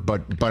go.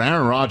 But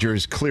Aaron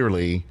Rodgers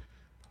clearly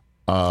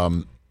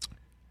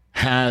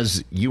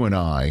has you and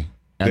I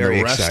and very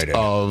the rest excited.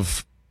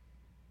 Of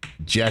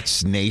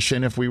Jets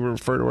Nation, if we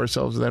refer to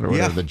ourselves as that, or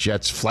whatever, the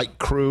Jets flight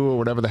crew, or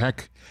whatever the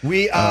heck.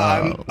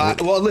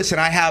 Well, listen,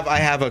 I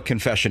have a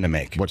confession to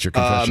make. What's your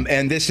confession?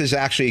 And this is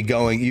actually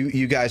going.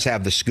 You guys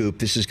have the scoop.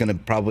 This is going to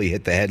probably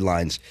hit the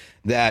headlines.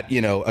 That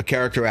a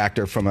character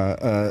actor from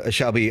a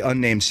shall be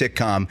unnamed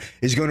sitcom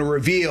is going to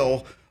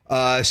reveal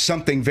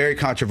something very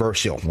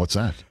controversial. What's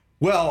that?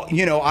 Well,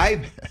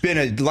 I've been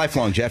a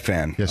lifelong Jet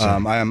fan. Yes, sir.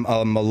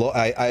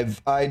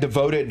 I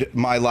devoted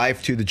my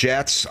life to the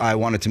Jets. I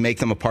wanted to make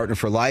them a partner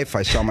for life.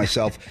 I saw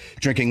myself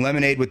drinking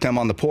lemonade with them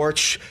on the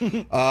porch.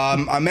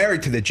 I'm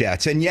married to the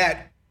Jets, and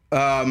yet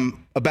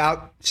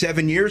about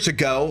 7 years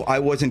ago, I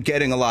wasn't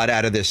getting a lot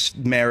out of this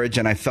marriage,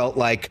 and I felt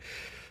like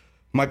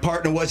my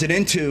partner wasn't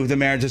into the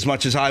marriage as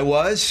much as I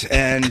was,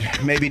 and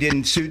maybe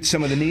didn't suit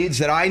some of the needs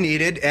that I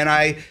needed, and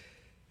I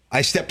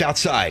stepped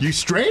outside. You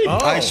strayed?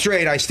 Oh. I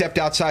strayed. I stepped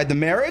outside the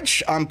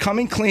marriage. I'm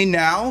coming clean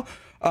now.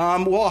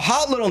 A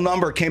hot little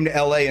number came to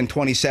L.A. in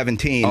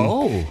 2017.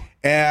 Oh.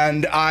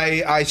 And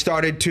I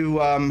started to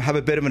have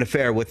a bit of an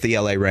affair with the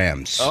L.A.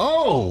 Rams.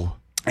 Oh.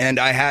 And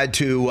I had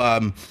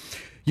to,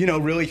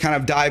 really kind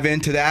of dive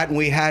into that.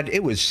 And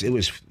it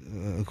was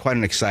quite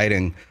an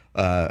exciting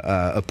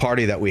a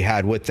party that we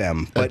had with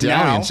them. But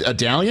a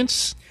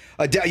dalliance?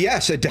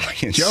 Yes, a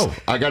dalliance. Joe,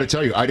 I got to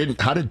tell you, how did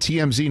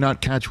TMZ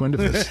not catch wind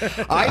of this?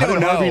 I don't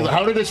know.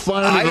 How did this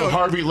fly under the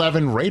Harvey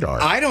Levin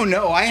radar? I don't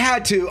know. I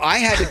had to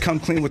come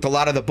clean with a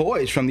lot of the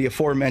boys from the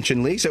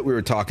aforementioned leagues that we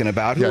were talking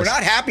about who were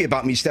not happy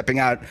about me stepping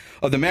out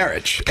of the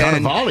marriage.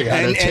 Cannavale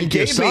had to take and you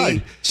gave aside.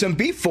 me some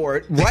beef for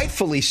it,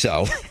 rightfully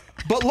so.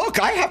 But look,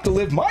 I have to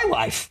live my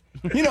life.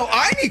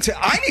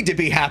 I need to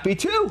be happy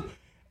too.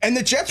 And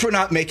the Jets were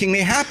not making me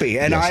happy,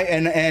 and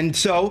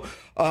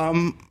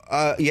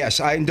yes,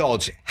 I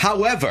indulge.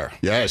 However,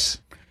 yes,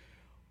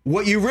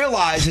 what you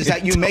realize is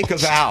that you make a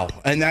vow,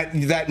 and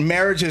that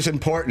marriage is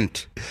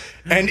important.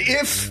 And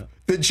if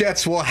the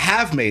Jets will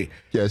have me,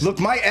 look,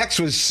 my ex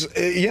was,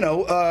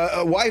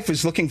 wife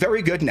is looking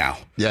very good now.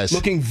 Yes,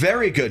 looking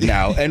very good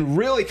now, and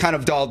really kind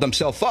of dolled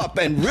themselves up,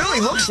 and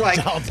really looks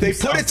like they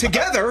put it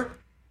together.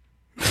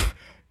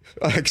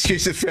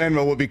 Excuse the fan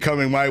mail will be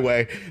coming my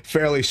way,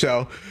 fairly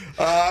so.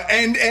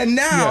 And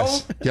now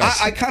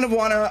yes. I kind of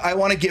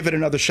want to give it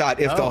another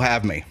shot if they'll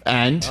have me.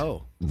 And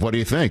what do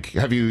you think?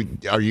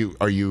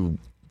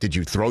 Did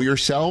you throw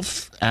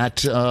yourself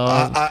at?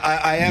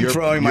 I am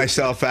throwing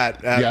myself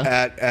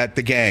at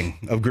the gang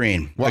of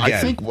green. Well,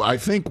 again. I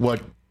think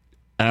what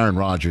Aaron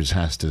Rodgers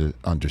has to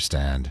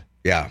understand,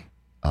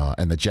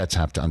 and the Jets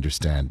have to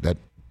understand that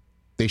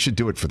they should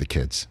do it for the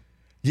kids.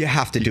 You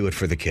have to do it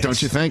for the kids.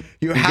 Don't you think?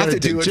 You have to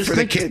do it for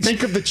the kids.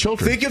 Think of the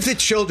children. Think of the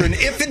children.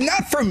 If it's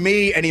not for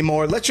me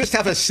anymore, let's just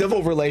have a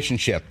civil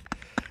relationship.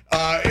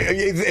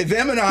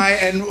 Them and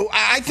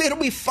I think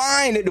it'll be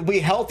fine. It'll be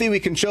healthy. We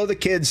can show the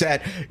kids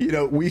that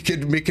we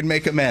can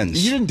make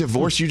amends. You didn't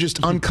divorce. You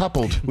just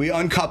uncoupled. We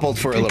uncoupled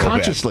for a little bit.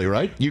 Consciously,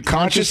 right? You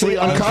consciously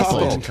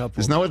uncoupled.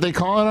 Isn't that what they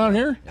call it out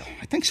here?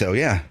 I think so.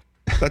 Yeah.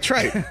 That's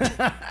right.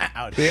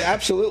 They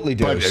absolutely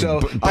do.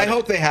 But I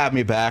hope they have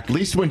me back. At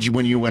least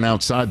when you went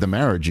outside the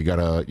marriage, you got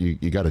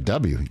a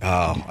W.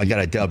 Oh, I got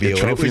a W. The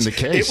trophy in the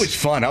case. It was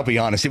fun. I'll be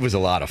honest. It was a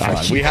lot of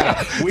fun. We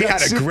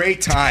had a great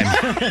time.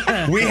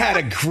 We had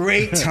a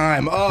great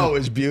time. Oh, it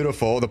was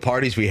beautiful. The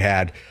parties we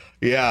had.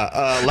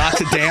 Yeah, lots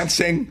of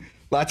dancing.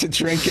 Lots of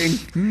drinking.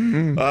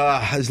 It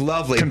was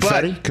lovely.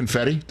 Confetti.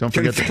 Don't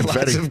forget the confetti.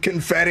 Lots of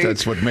confetti.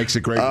 That's what makes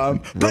a great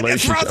relationship. But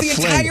throughout the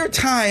entire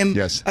time,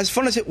 as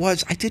fun as it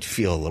was, I did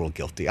feel a little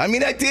guilty. I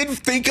mean, I did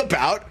think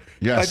about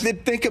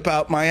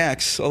my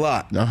ex a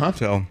lot.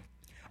 So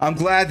I'm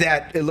glad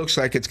that it looks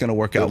like it's going to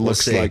work out. It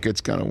looks like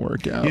it's going to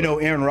work out.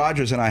 Aaron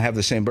Rodgers and I have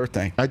the same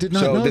birthday. I did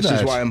not know that. So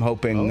this is why I'm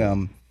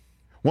hoping...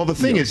 Well, the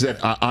thing is that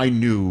I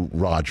knew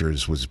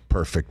Rodgers was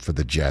perfect for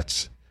the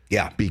Jets.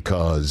 Yeah.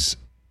 Because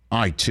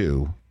I,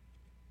 too,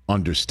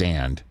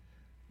 understand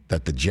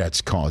that the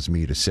Jets caused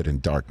me to sit in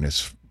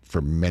darkness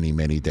for many,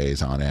 many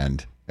days on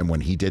end. And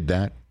when he did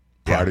that,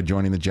 prior to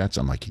joining the Jets,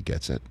 I'm like, he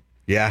gets it.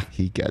 Yeah.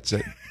 He gets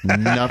it.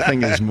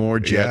 Nothing is more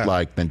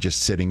Jet-like than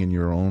just sitting in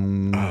your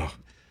own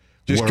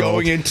Just world,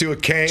 going into a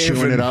cave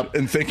chewing it up.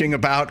 and thinking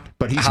about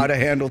how to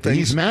handle things.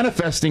 He's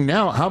manifesting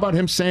now. How about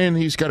him saying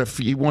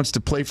he wants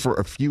to play for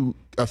a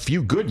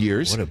few good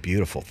years? What a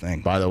beautiful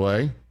thing. By the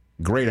way,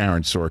 great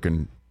Aaron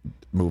Sorkin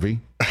movie.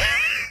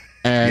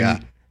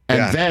 And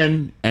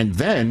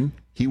then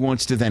he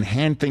wants to then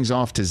hand things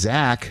off to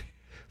Zach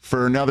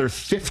for another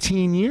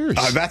 15 years.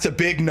 That's a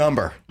big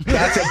number.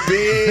 That's a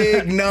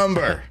big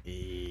number.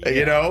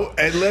 You know,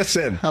 and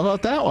listen. How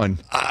about that one?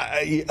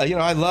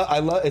 I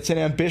love. It's an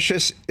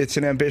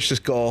ambitious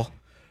goal,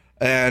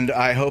 and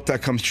I hope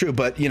that comes true.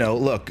 But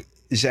look,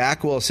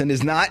 Zach Wilson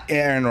is not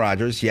Aaron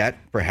Rodgers yet.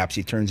 Perhaps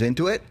he turns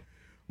into it.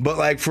 But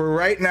like for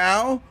right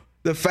now,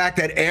 the fact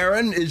that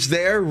Aaron is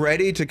there,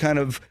 ready to kind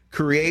of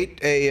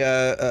create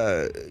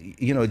a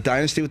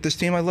dynasty with this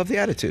team, I love the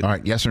attitude. All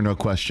right, yes or no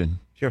question.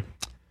 Sure.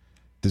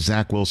 Does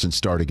Zach Wilson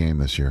start a game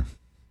this year?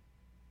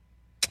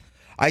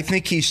 I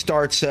think he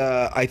starts.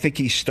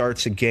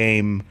 A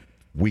game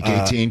week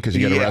 18 because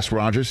you got to rest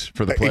Rodgers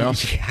for the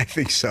playoffs. Yeah, I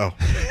think so.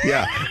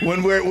 Yeah,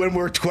 when we're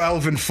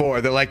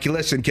 12-4, they're like,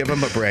 listen, give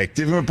him a break.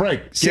 Give him a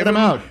break. Sit him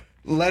out.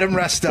 Let him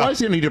rest up. Why does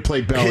he need to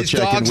play Belichick His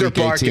dogs in week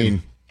are barking.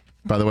 18?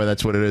 By the way,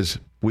 that's what it is.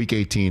 Week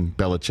 18,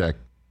 Belichick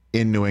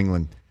in New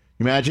England.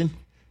 Imagine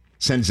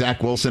send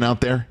Zach Wilson out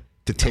there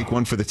to take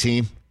one for the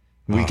team.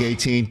 Week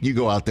 18, you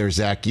go out there,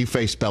 Zach. You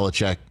face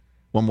Belichick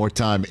one more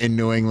time in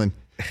New England.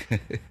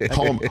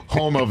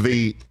 home of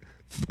the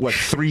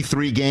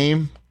 3-3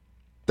 game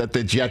that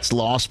the Jets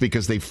lost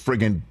because they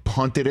friggin'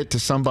 punted it to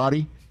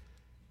somebody.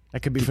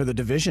 That could be for the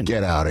division.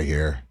 Get out of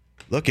here.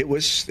 Look, it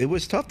was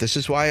tough. This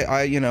is why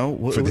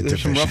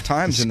there's some rough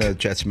times in the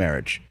Jets'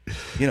 marriage.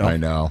 I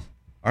know.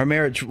 Our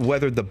marriage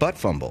weathered the butt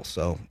fumble,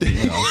 so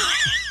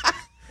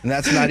and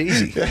that's not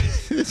easy.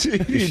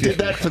 You did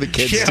that for the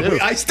kids too.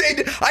 I stayed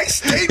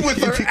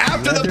with her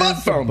after the butt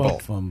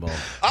fumble.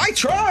 I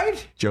tried.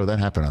 Joe, that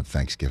happened on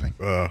Thanksgiving.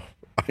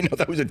 I know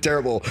that was a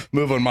terrible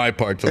move on my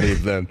part to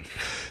leave then.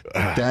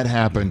 That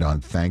happened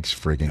on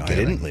Thanksgiving. I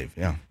didn't leave,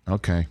 yeah.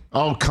 Okay.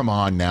 Oh, come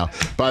on now.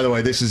 By the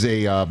way, this is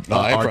our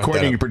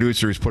coordinating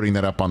producer who's putting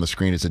that up on the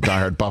screen. Is a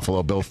diehard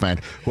Buffalo Bill fan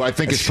who I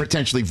think is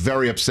potentially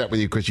very upset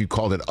with you because you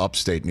called it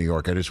upstate New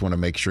York. I just want to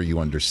make sure you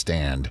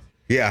understand.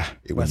 Yeah.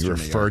 When you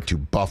refer to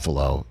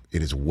Buffalo,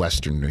 it is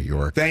Western New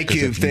York. Thank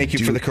you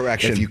for the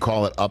correction. If you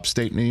call it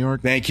upstate New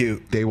York, thank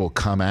you. They will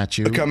come at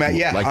you.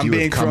 Like I'm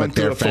being thrown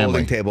through a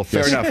folding table.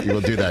 Fair enough. You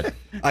will do that.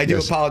 I do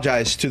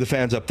apologize to the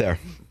fans up there.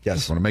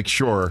 Yes. I want to make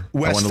sure. I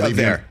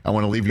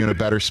want to leave you in a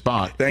better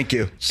spot. Thank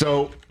you.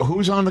 So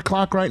who's on the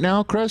clock right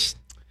now, Chris?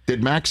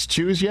 Did Max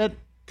choose yet?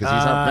 Because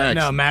he's up next.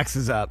 No, Max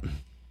is up.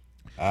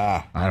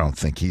 I don't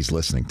think he's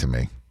listening to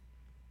me.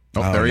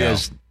 Oh, there he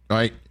is.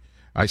 Right.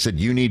 I said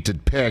you need to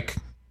pick.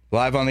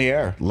 Live on the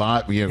air.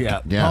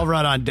 Yeah. Paul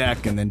Rudd on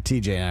deck, and then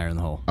TJ and I are in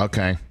the hole.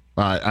 Okay.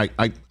 I'm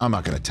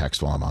not going to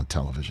text while I'm on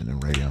television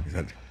and radio.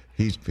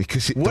 The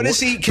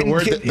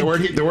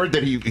word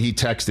that he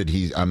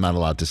texted, I'm not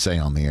allowed to say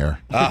on the air.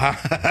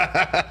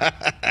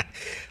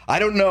 I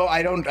don't know.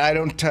 I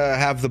don't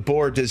have the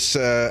board.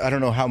 I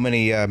don't know how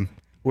many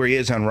where he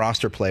is on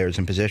roster players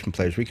and position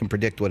players. We can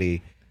predict what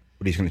he's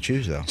going to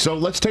choose, though. So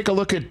let's take a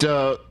look at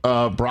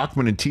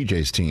Brockman and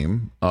TJ's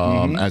team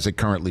as it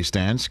currently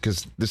stands,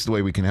 because this is the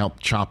way we can help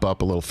chop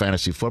up a little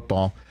fantasy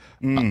football.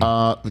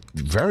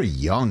 Very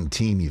young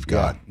team you've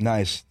got. Yeah,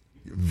 nice.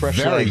 Fresh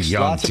very legs.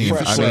 Young Lots team. Of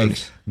fresh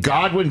legs.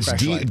 Godwin,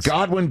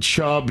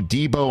 Chubb,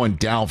 Debo, and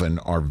Dalvin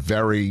are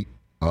very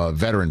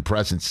veteran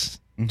presence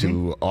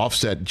to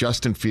offset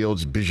Justin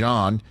Fields,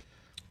 Bijan,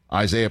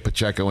 Isaiah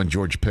Pacheco, and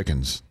George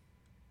Pickens.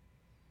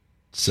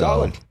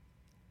 Solid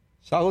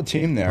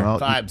team there. Well,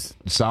 vibes.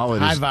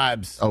 Solid. High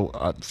vibes. Oh,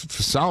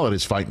 solid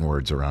is fighting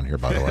words around here,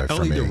 by the way.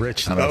 For me. The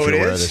rich. I don't know if you're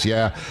aware of this.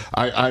 Yeah.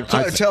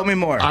 Tell me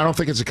more. I don't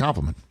think it's a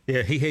compliment.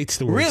 Yeah, he hates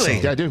the word.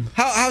 Really? Solid. Yeah, I do.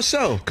 How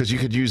so? Because you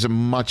could use a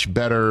much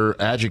better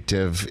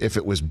adjective if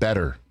it was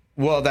better.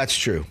 Well, that's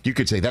true. You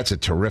could say that's a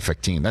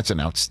terrific team. That's an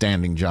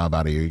outstanding job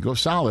out of you. You go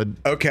solid.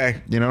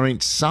 Okay. You know what I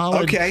mean?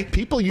 Solid. Okay.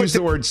 People use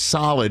the word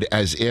solid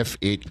as if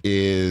it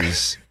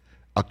is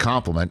a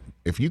compliment.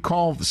 If you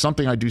call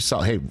something I do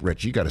solid, hey,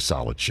 Rich, you got a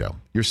solid show.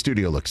 Your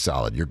studio looks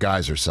solid. Your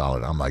guys are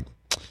solid. I'm like,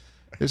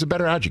 there's a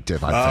better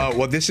adjective, I think.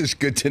 Well, this is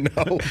good to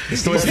know.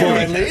 Before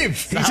I leave.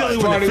 He's the only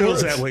one that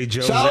feels that way,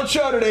 Joe. Solid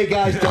show today,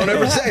 guys. Don't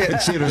ever say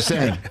it. See what I'm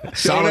saying?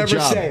 Don't ever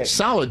say it.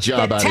 Solid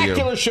job out of you.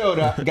 Spectacular show,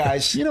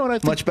 guys. You know what I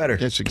think? Much better.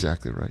 That's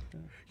exactly right.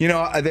 You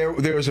know,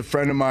 there was a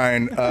friend of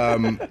mine,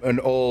 an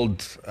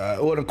old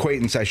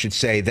acquaintance, I should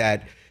say,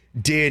 that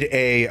did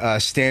a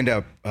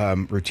stand-up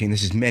routine.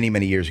 This is many,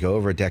 many years ago,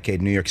 over a decade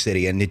in New York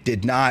City, and it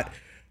did not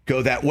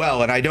go that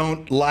well. And I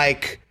don't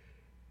like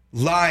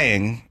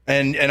lying,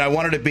 and I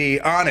wanted to be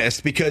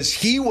honest because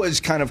he was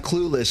kind of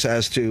clueless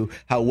as to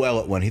how well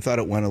it went. He thought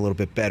it went a little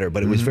bit better,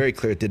 but it was very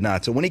clear it did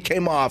not. So when he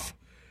came off,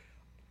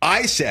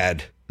 I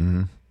said,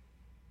 "You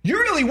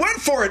really went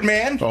for it,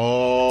 man."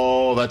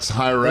 Oh, that's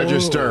high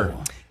register.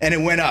 And it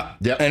went up.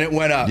 Yep. And it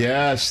went up.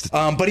 Yes.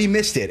 But he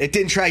missed it. It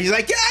didn't try. He's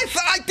like, yeah,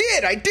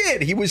 I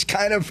did. He was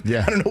kind of,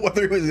 I don't know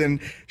whether he was in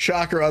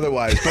shock or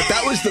otherwise, but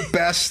that was the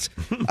best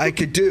I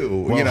could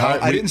do. Well,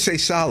 I didn't say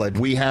solid.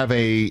 We have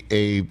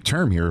a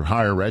term here,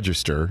 higher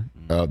register,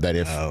 that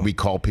if we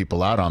call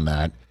people out on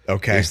that,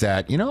 is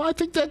that, I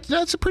think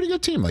that's a pretty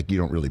good team. Like, you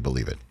don't really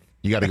believe it.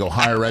 You got to go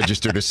higher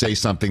register to say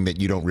something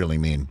that you don't really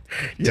mean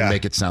to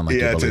make it sound like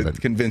you believe it.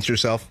 Convince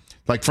yourself.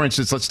 Like, for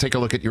instance, let's take a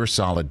look at your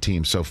solid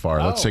team so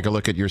far. Let's take a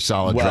look at your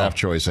solid draft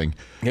choicing.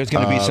 There's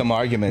going to be some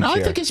arguments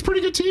here. I think it's a pretty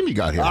good team you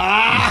got here.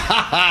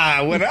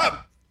 Went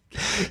up.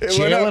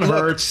 Jalen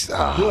Hurts.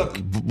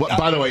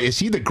 By the way, is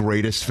he the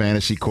greatest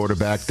fantasy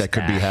quarterback that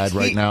could be had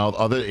right now?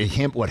 Other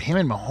him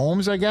and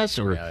Mahomes, I guess,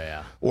 or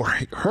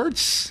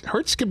Hurts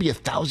could be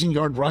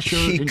 1,000-yard rusher.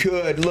 He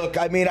could. Look,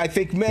 I mean, I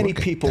think many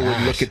people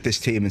would look at this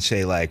team and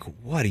say, like,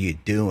 "What are you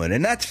doing?"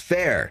 And that's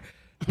fair.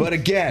 But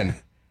again,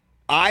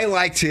 I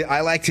like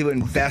to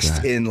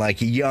invest in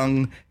like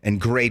young and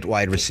great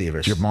wide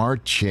receivers.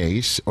 Jamar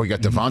Chase, or you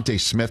got Devontae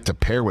Smith to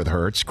pair with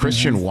Hurts,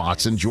 Christian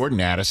Watson, Jordan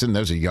Addison.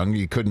 Those are young.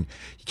 You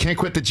can't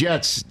quit the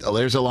Jets.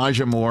 There's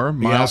Elijah Moore,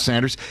 Miles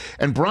Sanders,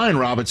 and Brian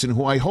Robinson,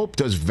 who I hope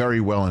does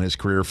very well in his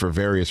career for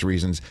various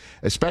reasons.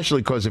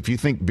 Especially because if you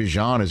think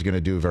Bijan is going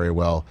to do very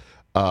well,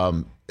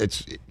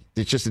 it's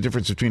just the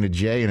difference between a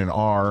J and an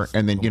R,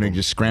 and then you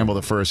just scramble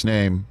the first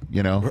name.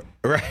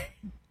 Right.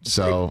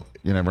 So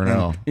you never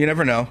know. You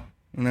never know.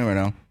 You never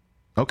know.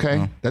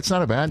 Okay, that's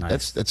not a bad.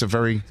 Nice. That's a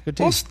very good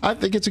team. Well, I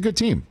think it's a good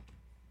team.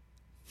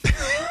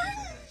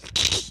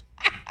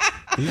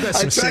 You got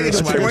some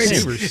serious wide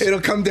receivers.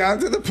 It'll come down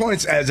to the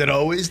points, as it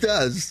always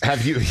does.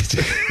 Have you?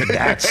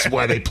 That's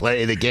why they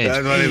play the game.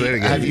 That's why they play the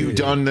game. Have you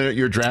done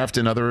your draft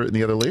in the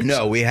other leagues?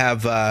 No, we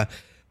have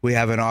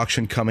an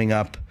auction coming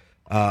up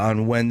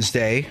on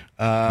Wednesday.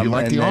 You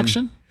like the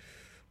auction?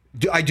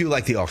 I do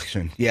like the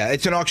auction. Yeah,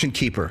 it's an auction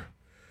keeper.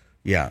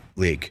 Yeah,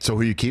 league. So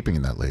who are you keeping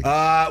in that league?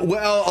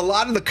 Well, a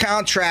lot of the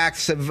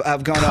contracts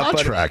have gone up.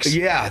 Contracts?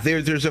 Yeah,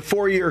 there's a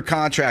 4-year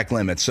contract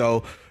limit.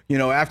 So,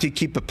 after you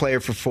keep a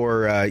player for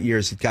 4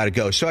 years, it's got to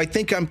go. So I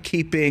think I'm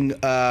keeping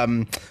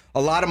a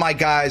lot of my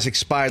guys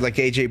expired, like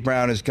A.J.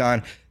 Brown is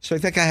gone. So I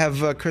think I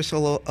have Chris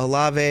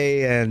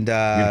Olave and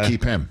you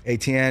keep him.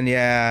 ATN,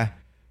 yeah.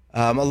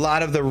 A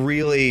lot of the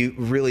really,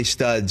 really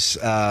studs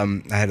I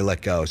had to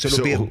let go. So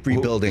it'll be a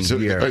rebuilding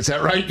year. Is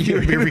that right?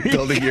 It'll be a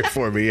rebuilding year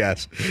for me,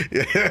 yes.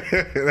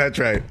 That's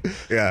right.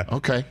 Yeah.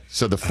 Okay.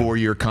 So the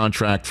 4-year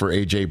contract for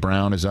A.J.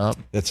 Brown is up?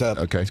 It's up.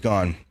 Okay. It's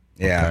gone.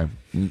 Yeah.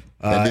 Okay.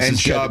 And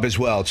Chubb as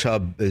well.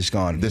 Chubb is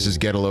gone. This is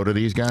get a load of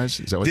these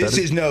guys? Is that what this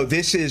that is? No,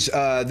 this is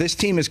this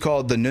team is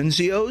called the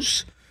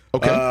Nuncios.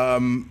 Okay.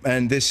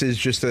 And this is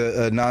just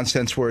a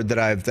nonsense word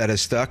that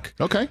has stuck.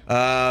 Okay.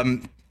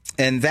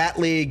 And that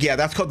league,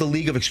 that's called the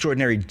League of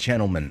Extraordinary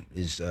Gentlemen.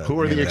 Who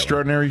are the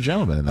Extraordinary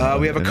Gentlemen?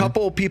 We have a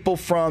couple people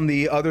from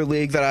the other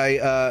league that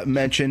I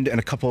mentioned, and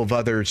a couple of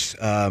others.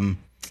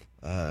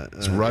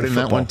 Is Rudd in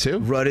that one too?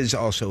 Rudd is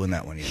also in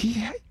that one.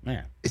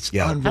 It's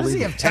unbelievable. How does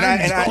he have time?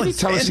 Didn't he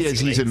tell us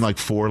he's in like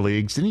 4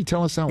 leagues? Didn't he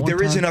tell us that one time?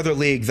 There is another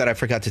league that I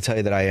forgot to tell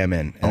you that I am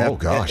in.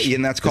 And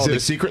and that's called a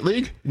secret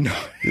league? No.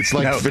 It's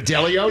like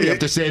Fidelio? You have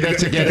to say that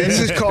to get in? This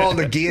is called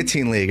the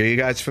Guillotine League. Are you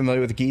guys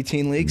familiar with the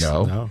Guillotine Leagues?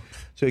 No.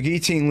 So a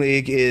Guillotine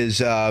League is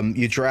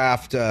you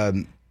draft,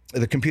 the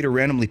computer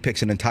randomly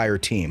picks an entire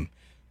team.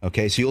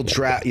 Okay, so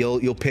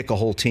you'll pick a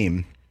whole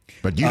team.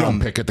 But you don't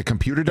pick it, the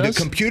computer does?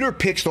 The computer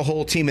picks the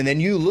whole team, and then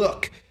you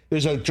look.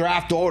 There's a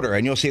draft order,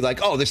 and you'll see like,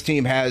 oh, this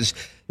team has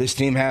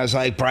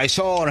like Bryce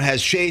Hall, and it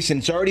has Chase, and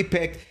it's already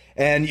picked.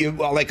 And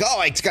you are like,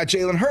 oh, it's got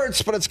Jalen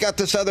Hurts, but it's got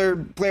this other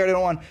player I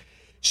don't want.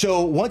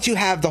 So once you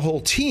have the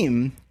whole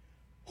team,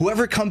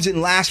 whoever comes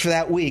in last for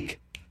that week,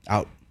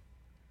 out.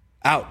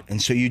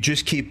 And so you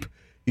just keep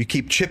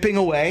chipping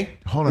away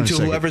until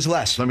whoever's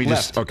left. Let me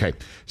just okay.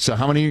 So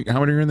how many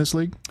are in this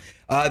league?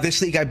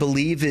 This league, I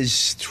believe,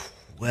 is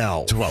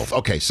 12.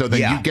 Okay, so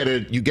then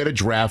you get a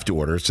draft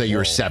order. Say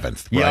you're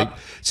 7th, right? Yep.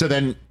 So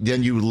then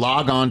you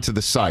log on to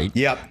the site.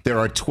 Yep. There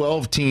are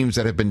 12 teams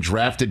that have been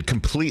drafted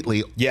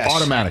completely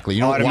automatically.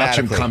 You don't watch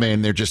them come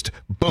in. They're just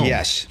boom.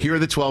 Yes. Here are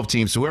the 12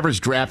 teams. So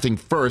whoever's drafting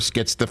first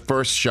gets the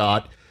first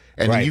shot,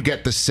 and then you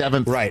get the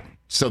 7th. Right.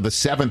 So the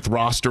 7th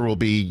roster will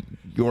be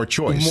your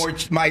choice. More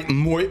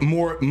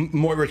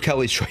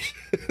Kelly's choice.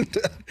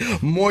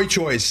 More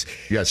choice.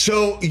 Yes.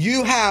 So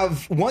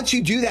once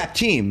you do that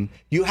team,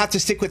 you have to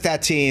stick with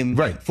that team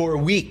for a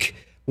week.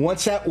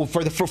 Once that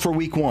for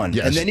week 1,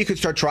 and then you can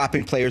start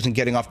dropping players and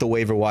getting off the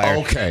waiver wire.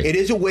 Okay. It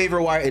is a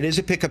waiver wire. It is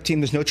a pickup team.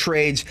 There's no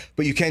trades,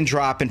 but you can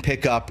drop and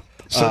pick up.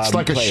 So it's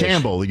like a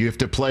shamble. You have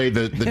to play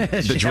the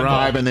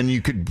drive, and then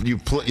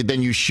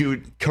you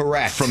shoot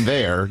correct from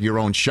there your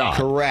own shot.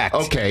 Correct.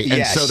 Okay,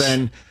 and so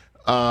then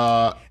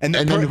And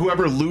then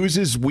whoever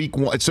loses week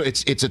one, so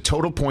it's a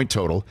total point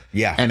total.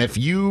 Yeah. And if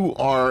you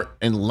are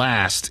in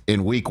last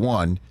in week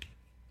one,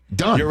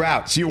 done. You're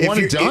out. So you're one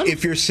and done?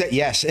 If you're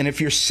yes, and if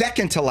you're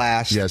second to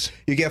last, yes,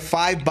 you get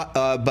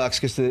 $5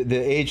 because the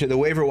age of the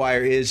waiver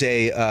wire is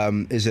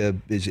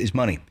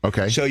money.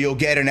 Okay. So you'll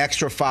get an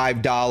extra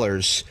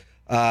 $5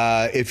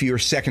 if you're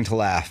second to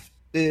last.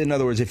 In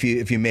other words, if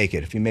you make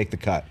the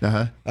cut,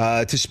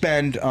 to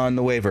spend on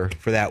the waiver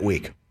for that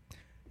week.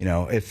 You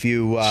know, if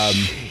you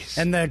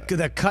and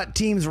the cut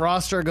team's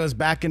roster goes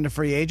back into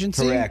free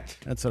agency. Correct.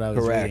 That's what I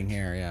was reading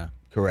here. Yeah.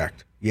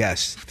 Correct.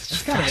 Yes.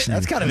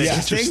 That's kind of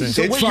interesting.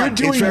 So it's what fun. you're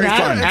doing it's very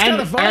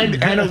that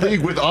fun. And a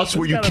league with us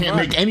where you can't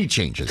make any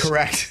changes.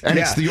 Correct. And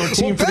it's your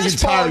team for the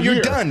entire year.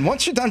 You're done.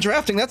 Once you're done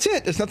drafting, that's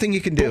it. There's nothing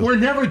you can do. But we're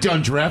never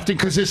done drafting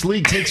because this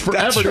league takes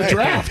forever to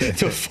draft.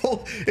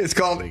 It's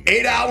called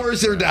 8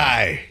 hours or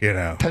die. You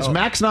know. Has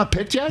Max not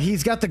picked yet?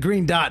 He's got the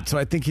green dot, so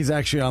I think he's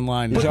actually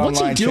online. But what's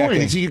he doing?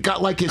 Has he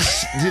got like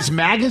his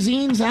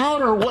magazines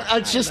out or what?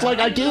 It's just like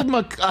I gave him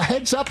a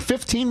heads up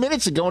 15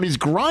 minutes ago and he's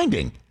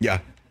grinding. Yeah.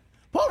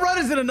 Paul Rudd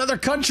is in another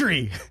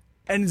country,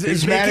 and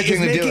he's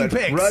managing to do it.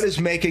 Picks. Rudd is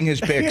making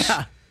his picks.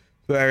 Yeah.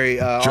 Very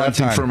drafting on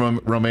time. from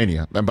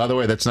Romania. And by the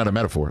way, that's not a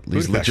metaphor.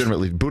 He's Budapest.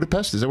 legitimately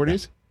Budapest. Is that what it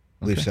is?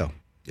 I believe so.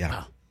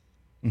 Yeah.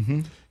 Mm-hmm.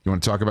 You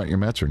want to talk about your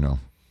Mets or no?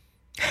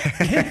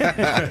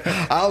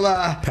 I'll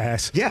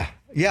pass. Yeah.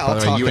 By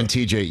the way, you and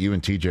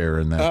TJ are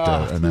in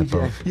that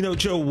boat. You know,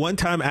 Joe. One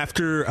time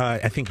after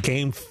I think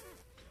Game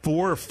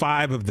 4 or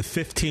 5 of the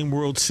 15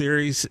 World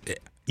Series.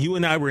 You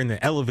and I were in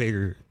the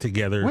elevator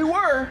together. We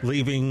were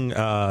leaving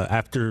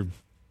after.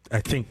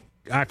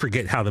 I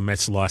forget how the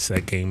Mets lost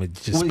that game. It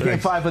just Game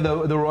 5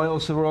 of the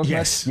Royals. The Royals.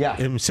 Yes. Mets?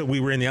 Yeah. And so we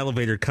were in the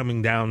elevator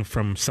coming down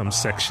from some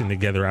section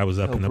together. I was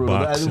up in the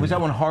box. Was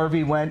that when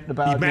Harvey went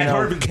about?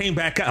 Harvey came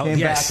back out.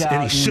 And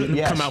he shouldn't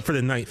have come out for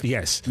the ninth.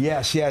 Yes.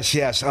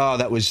 Oh,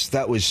 that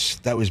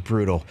was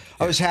brutal.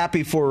 I was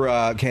happy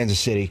for Kansas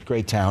City.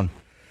 Great town.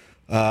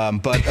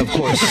 But of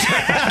course,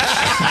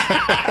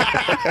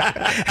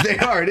 they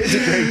are. It is a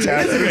great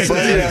town.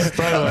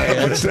 By the way,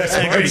 that's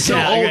so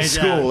old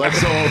school. That's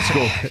so old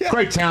school. Yeah.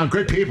 Great town,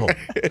 great people.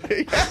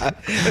 Yeah.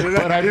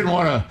 But I didn't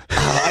want to.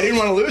 I didn't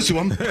want to lose to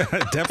them.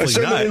 Definitely I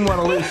certainly not. didn't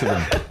want to lose to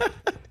them.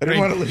 I didn't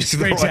want to lose to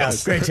the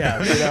Royals. Great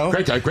town. You know?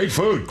 Great town, great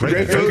food,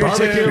 great food,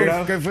 barbecue. you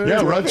know? Great food.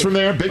 Yeah, runs from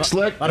there, big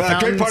slick.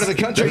 Great part of the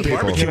country. The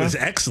barbecue was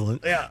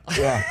excellent. Yeah.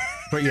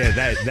 But yeah,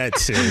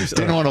 that's serious.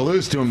 Didn't want to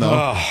lose to him though.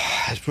 Oh,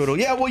 that's brutal.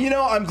 Yeah, well,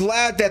 I'm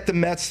glad that the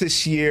Mets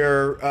this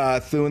year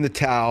threw in the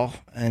towel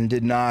and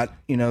did not,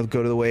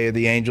 go to the way of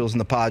the Angels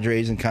and the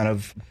Padres and kind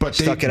of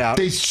stuck it out.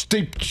 They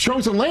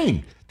chose a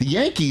lane. The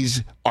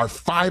Yankees are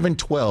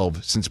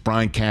 5-12 since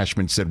Brian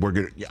Cashman said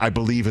I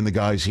believe in the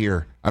guys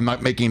here. I'm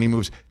not making any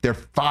moves. They're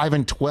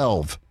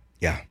 5-12.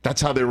 Yeah,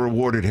 that's how they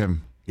rewarded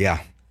him.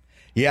 Yeah.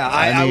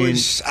 I mean,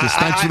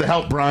 thanks for the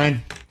help,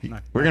 Brian.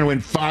 We're going to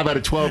win 5 out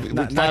of 12,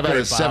 5 out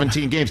of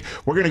 17 games.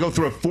 We're going to go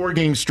through a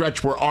 4-game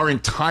stretch where our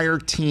entire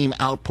team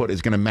output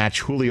is going to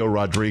match Julio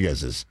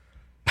Rodriguez's,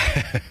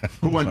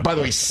 who went, by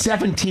the way,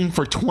 17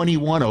 for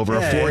 21 over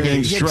a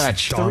 4-game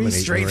stretch. 3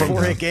 straight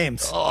 4-hit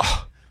games.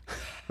 Oh.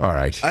 All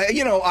right. I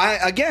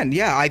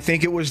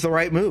think it was the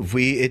right move.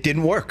 It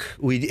didn't work.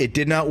 It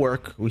did not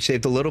work. We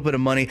saved a little bit of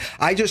money.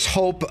 I just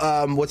hope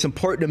what's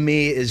important to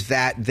me is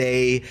that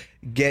they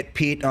get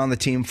Pete on the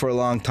team for a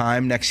long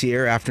time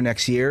after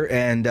next year,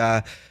 and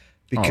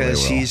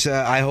because he's.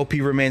 I hope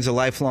he remains a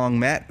lifelong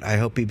Met. I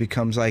hope he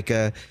becomes like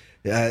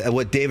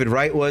what David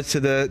Wright was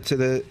to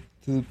the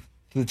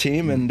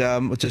team,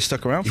 and just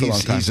stuck around for a long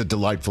time. He's a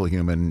delightful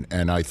human,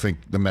 and I think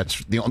the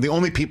Mets. The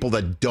only people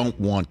that don't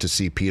want to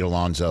see Pete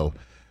Alonso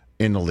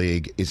in the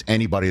league is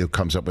anybody who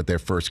comes up with their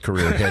first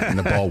career hit and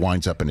the ball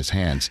winds up in his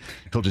hands.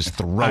 He'll just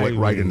throw it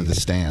right into the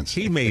stands.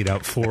 He made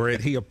up for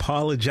it. He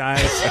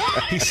apologized.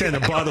 He sent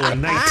a bottle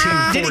of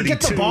 1942. Did he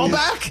get the ball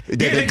back?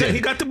 He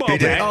got the ball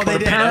back. Oh,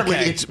 but apparently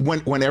it's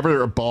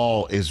whenever a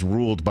ball is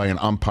ruled by an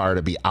umpire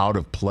to be out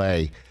of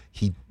play,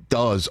 he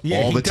does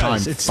all the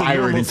time,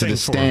 fire it into the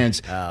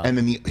stands. And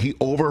then he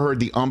overheard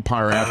the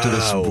umpire after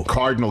this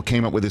Cardinal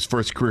came up with his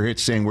first career hit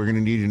saying, we're going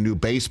to need a new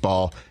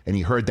baseball. And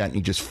he heard that and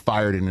he just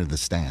fired it into the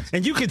stands.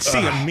 And you could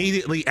see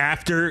immediately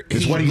after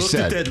he looked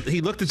at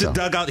the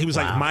dugout. He was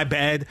like, my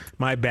bad.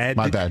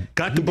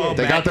 Got the ball back.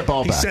 They got the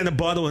ball back. He sent a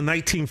bottle in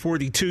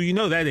 1942. You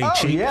know that ain't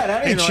cheap. Yeah,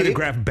 that ain't cheap. An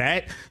autographed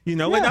bat. And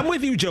I'm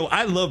with you, Joe.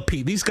 I love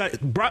Pete. These guys,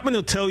 Brockman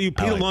will tell you,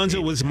 Pete Alonso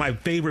was my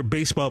favorite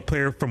baseball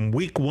player from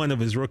week 1 of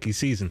his rookie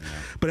season.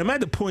 But I'm at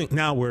the point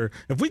now where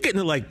if we get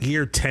into like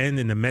year 10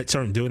 and the Mets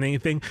aren't doing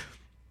anything,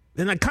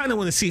 then I kind of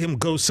want to see him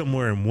go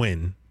somewhere and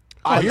win.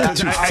 You're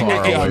too far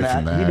away from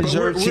that. He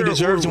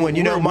deserves to win.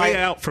 We're way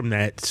out from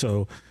that.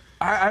 So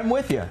I'm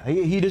with you.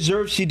 He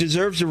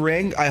deserves a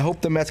ring. I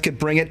hope the Mets could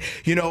bring it.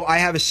 You know, I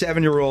have a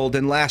 7-year-old,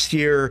 and last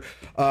year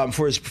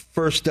for his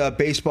first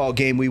baseball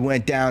game, we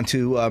went down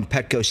to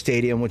Petco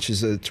Stadium, which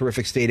is a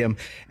terrific stadium,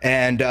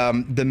 and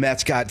the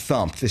Mets got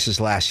thumped. This is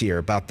last year,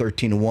 about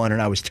 13-1,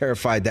 and I was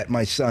terrified that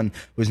my son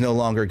was no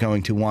longer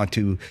going to want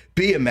to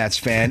be a Mets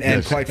fan,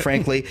 and quite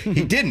frankly,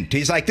 he didn't.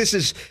 He's like,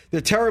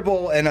 they're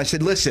terrible, and I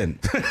said, listen,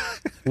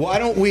 why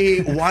don't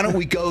we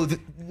go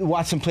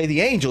watch them play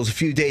the Angels a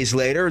few days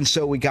later? And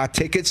so we got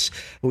tickets.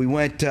 We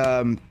went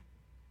to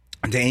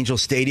Angel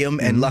Stadium,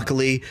 and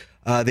luckily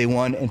they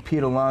won. And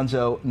Pete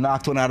Alonso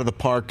knocked one out of the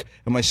park.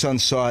 And my son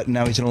saw it, and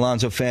now he's an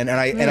Alonso fan. And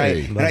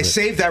I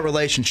saved that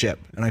relationship,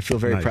 and I feel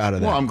very proud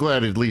of that. Well, I'm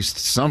glad at least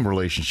some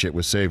relationship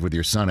was saved with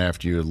your son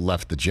after you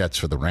left the Jets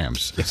for the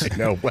Rams. I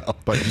know. Well,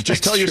 but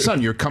just tell your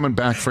son you're coming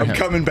back for him. I'm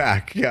coming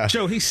back. Yeah.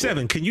 Joe, he's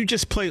 7. Can you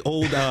just play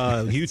old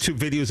YouTube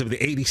videos of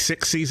the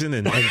 '86 season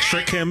and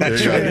trick him?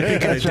 That's right.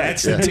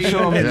 That's the team.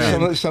 Show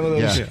him some of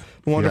those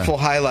wonderful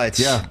highlights.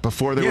 Yeah.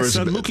 Before there was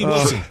Mookie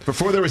Wilson.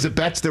 Before there was a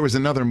Betts, there was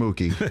another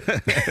Mookie.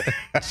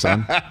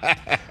 Son,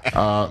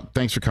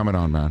 thanks for coming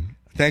on, man.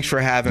 Thanks for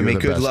having me.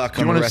 Good luck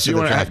on the rest of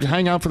the draft.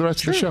 Hang out for the rest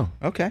of the show?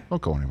 Okay.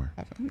 Don't go anywhere.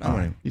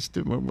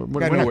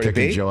 We're not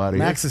kicking Joe out of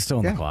here. Max is still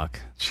on the clock.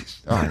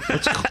 All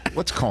right,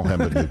 let's call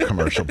him a new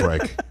commercial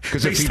break.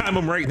 FaceTime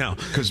him right now.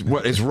 Because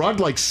what is Rudd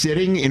like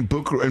sitting in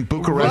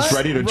Bucharest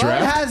ready to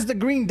draft? Rudd has the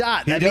green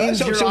dot. That means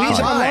you're so he's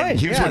online.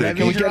 Here's what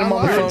can we get him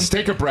on the phone? Let's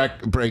take a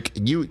break.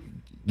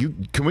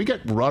 Can we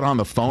get Rudd on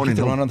the phone and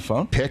on the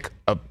phone? Pick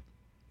a.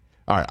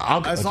 All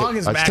right, as long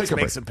as Max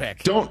makes a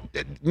pick.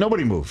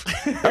 Nobody move.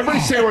 Everybody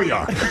stay where you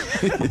are.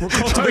 We're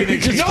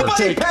cultivating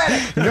Nobody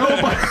panic.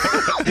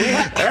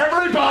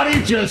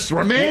 Everybody just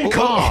remain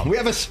calm. We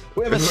have a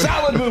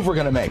solid move we're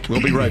going to make. We'll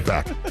be right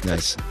back.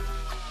 Nice.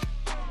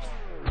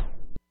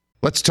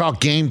 Let's talk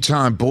Game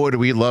Time. Boy, do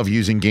we love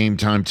using Game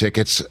Time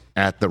tickets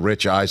at the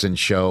Rich Eisen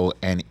Show.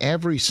 And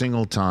every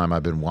single time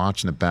I've been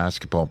watching the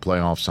basketball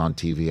playoffs on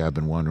TV, I've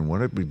been wondering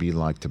what it would be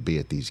like to be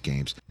at these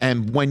games.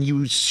 And when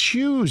you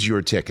choose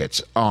your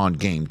tickets on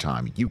Game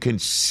Time, you can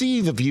see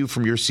the view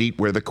from your seat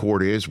where the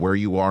court is, where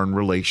you are in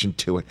relation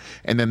to it,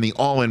 and then the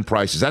all-in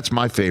prices. That's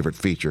my favorite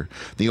feature.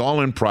 The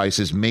all-in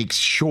prices makes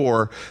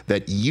sure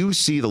that you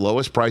see the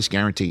lowest price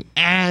guarantee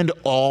and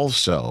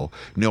also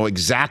know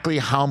exactly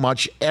how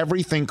much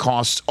everything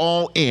costs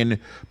all in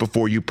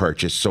before you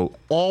purchase. So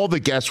all the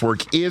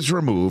guesswork is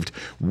removed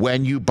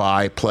when you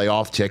buy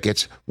playoff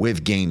tickets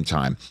with Game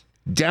Time.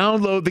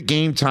 Download the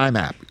Game Time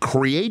app,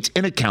 create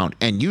an account,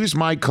 and use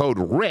my code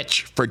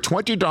RICH for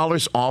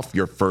 $20 off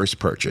your first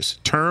purchase.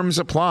 Terms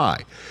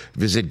apply.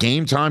 Visit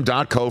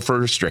GameTime.co for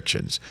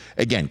restrictions.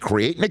 Again,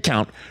 create an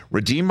account,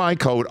 redeem my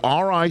code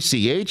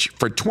RICH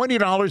for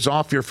 $20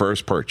 off your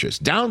first purchase.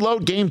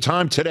 Download Game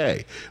Time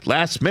today.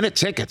 Last minute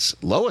tickets,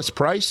 lowest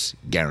price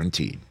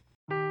guaranteed.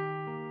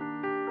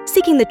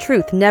 Seeking the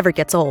truth never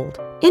gets old.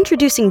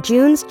 Introducing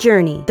June's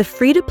Journey, the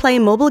free-to-play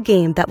mobile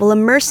game that will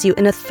immerse you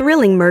in a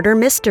thrilling murder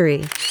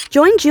mystery.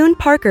 Join June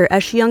Parker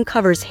as she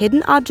uncovers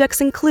hidden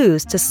objects and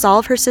clues to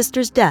solve her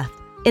sister's death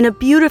in a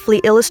beautifully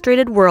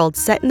illustrated world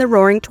set in the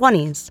Roaring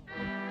 '20s.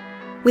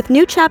 With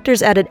new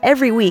chapters added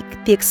every week,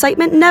 the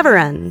excitement never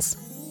ends.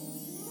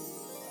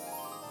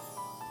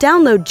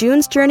 Download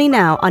June's Journey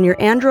now on your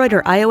Android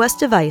or iOS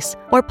device,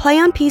 or play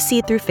on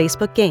PC through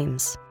Facebook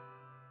Games.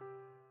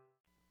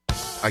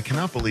 I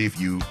cannot believe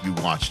you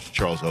watched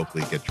Charles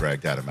Oakley get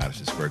dragged out of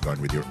Madison Square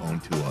Garden with your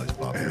own two eyes,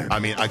 Bob. I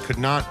mean, I could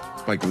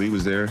not. Spike Lee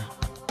was there.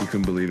 You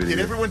couldn't believe it. Did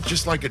either. everyone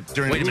just like it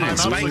during Wait the a minute,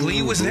 time? Spike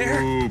Lee was there?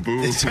 Boo,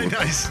 boo.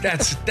 Nice.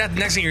 That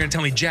next thing you're gonna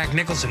tell me Jack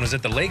Nicholson was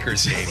at the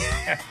Lakers game.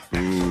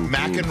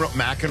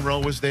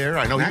 McEnroe was there.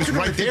 I know he was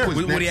right there.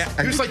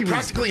 He was like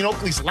practically in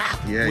Oakley's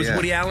lap. Was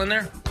Woody Allen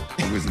there?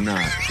 He was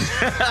not.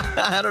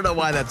 I don't know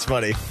why that's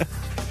funny.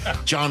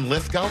 John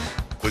Lithgow?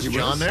 Was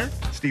John there?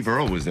 Steve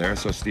Earle was there. I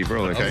saw Steve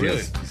Earle. Okay. Oh,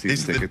 really?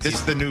 This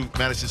is the new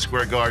Madison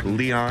Square Garden.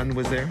 Leon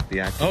was there,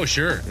 the actor. Oh,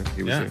 sure. Yeah,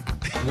 he was there.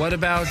 What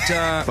about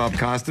Bob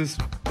Costas?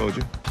 Told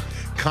you.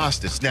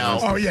 Costas. Now.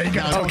 Oh, yeah, you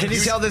got to can you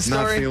tell this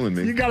story? Not feeling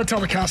me. You got to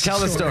tell the Costas Tell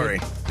the story.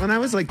 When I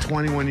was like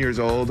 21 years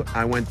old,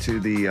 I went to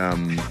the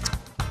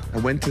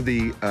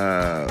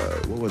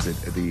what was it?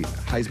 The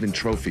Heisman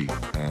Trophy.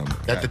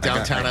 At the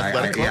downtown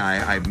athletic club?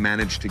 Yeah, I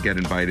managed to get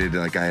invited.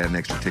 Like I had an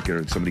extra ticket,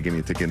 or somebody gave me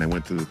a ticket, and I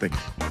went to the thing.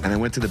 And I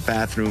went to the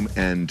bathroom,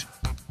 and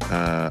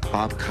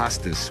Bob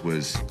Costas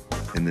was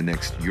in the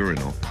next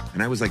urinal.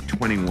 And I was like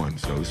 21,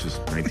 so this was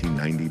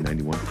 1990,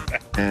 91.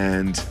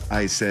 And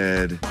I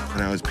said,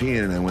 and I was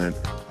peeing, and I went,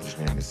 I just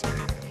wanted to say,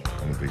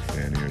 I'm a big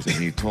fan of yours. And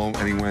he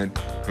went,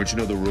 don't you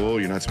know the rule?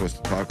 You're not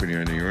supposed to talk when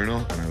you're in the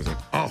urinal. And I was like,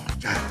 oh,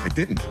 God, I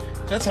didn't.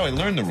 That's how I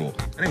learned the rule.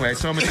 Anyway, I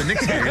saw him at the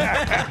Knicks game.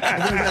 I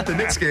went at the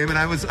Knicks game, and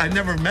I'd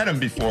never met him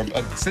before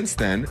since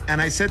then.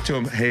 And I said to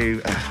him, hey,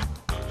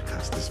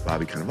 Costas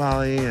Bobby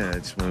Cannavale, I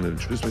just wanted to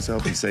introduce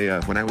myself and say,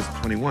 when I was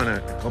 21, I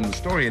told him the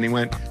story, and he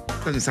went,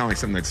 doesn't sound like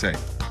something I'd say.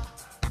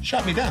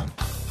 Shot me down.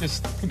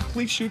 Just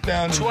complete shoot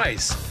down.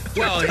 Twice.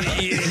 Well,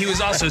 he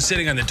was also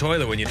sitting on the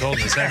toilet when you told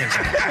him the second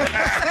time.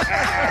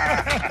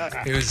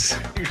 He was.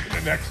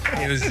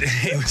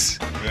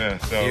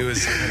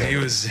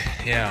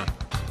 Yeah.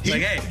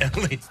 Like,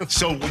 hey.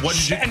 So what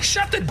did you? And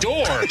shut the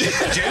door, dude.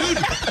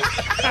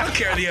 I don't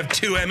care that you have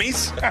 2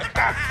 Emmys.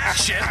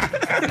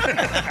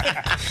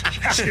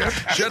 Chip.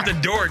 Shut the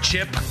door,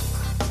 Chip.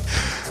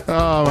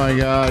 Oh, my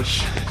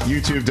gosh.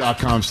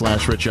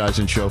 YouTube.com/Rich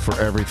Eisen Show for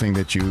everything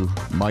that you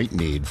might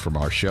need from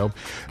our show.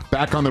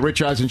 Back on the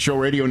Rich Eisen Show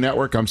radio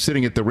network, I'm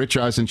sitting at the Rich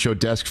Eisen Show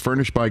desk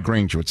furnished by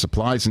Grainger with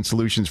supplies and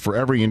solutions for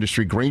every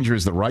industry. Grainger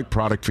is the right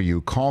product for you.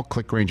 Call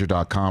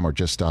clickgrainger.com or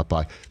just stop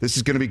by. This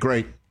is going to be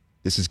great.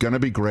 This is going to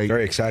be great.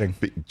 Very exciting.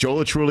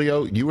 Joel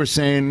Truglio, you were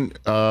saying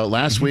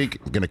last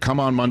week, going to come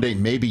on Monday.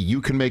 Maybe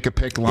you can make a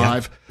pick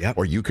live,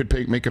 or you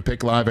could make a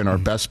pick live in our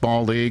best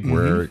ball league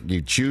where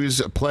you choose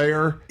a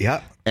player,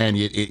 and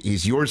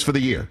he's yours for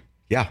the year.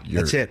 Yeah,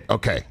 that's it.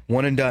 Okay.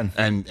 One and done.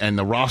 And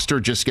the roster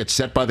just gets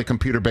set by the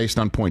computer based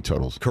on point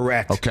totals.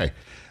 Correct. Okay.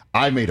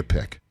 I made a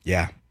pick.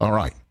 Yeah. All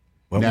right.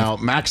 Now,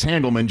 Max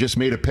Handelman just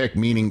made a pick,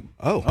 meaning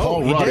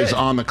Paul Rudd is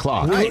on the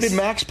clock. Who did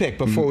Max pick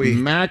before we...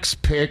 Max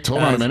picked,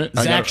 hold on a minute.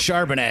 Zach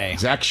Charbonnet.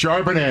 Zach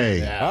Charbonnet.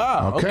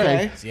 Yeah.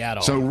 Okay.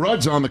 Seattle. So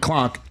Rudd's on the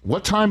clock.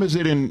 What time is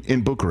it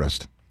in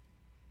Bucharest?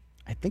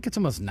 I think it's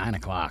almost 9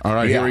 o'clock. All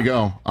right, here we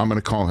go. I'm going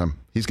to call him.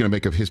 He's going to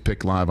make his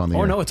pick live on the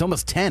air. Oh, no, it's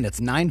almost 10.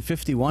 It's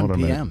 9:51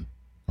 p.m.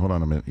 Hold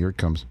on a minute. Here it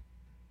comes.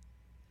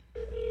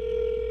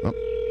 Oh,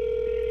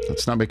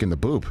 it's not making the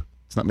boop.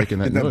 It's not making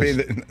that noise.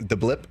 The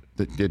blip?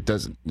 It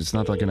doesn't. It's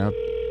not like an out.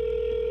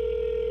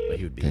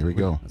 Here we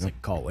go. It's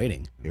like call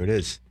waiting. Here it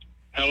is.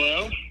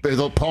 Hello?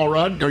 Paul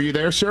Rudd, are you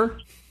there, sir?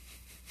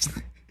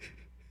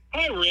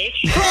 Hi,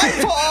 Rich.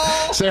 Hi,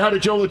 Paul. Say hi to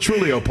Joe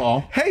Truglio,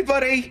 Paul. Hey,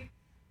 buddy.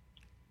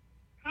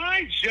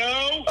 Hi,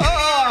 Joe.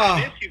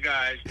 I miss you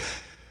guys.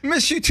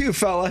 Miss you too,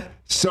 fella.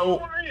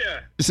 So,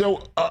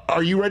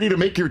 are you ready to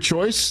make your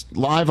choice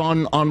live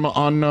on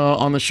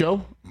the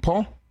show,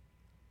 Paul?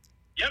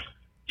 Yep.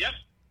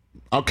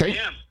 Okay.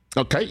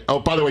 Okay. Oh,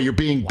 by the way, you're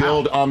being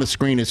billed on the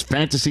screen as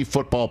fantasy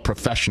football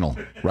professional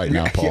right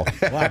now, Paul.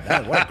 What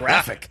a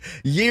graphic.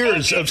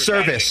 Years of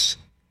service.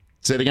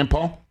 Say it again,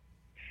 Paul.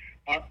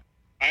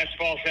 That's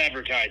false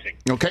advertising.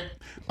 Okay.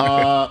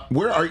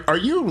 Where are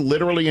you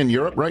literally in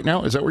Europe right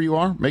now? Is that where you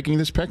are making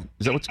this pick?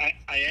 Is that what's? I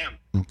am.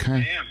 Okay.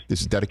 I am.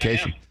 This is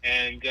dedication.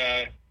 And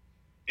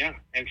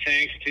and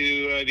thanks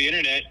to the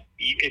internet,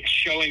 it's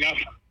showing up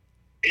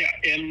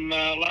in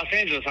Los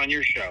Angeles on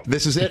your show.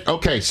 This is it.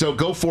 Okay, so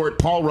go for it,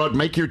 Paul Rudd.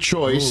 Make your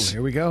choice. Ooh,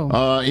 here we go.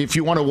 If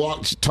you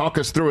want to talk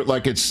us through it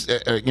like it's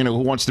Who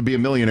Wants to Be a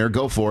Millionaire?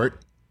 Go for it.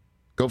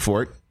 Go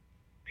for it.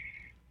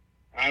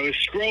 I was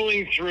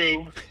scrolling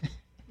through,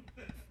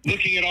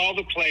 looking at all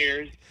the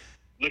players,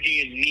 looking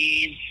at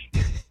needs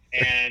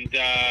and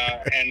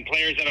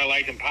players that I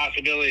liked and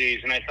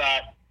possibilities, and I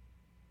thought,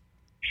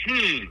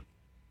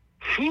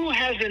 who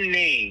has a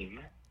name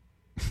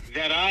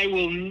that I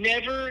will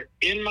never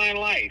in my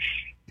life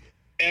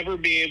ever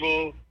be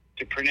able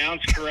to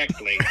pronounce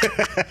correctly?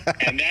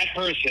 And that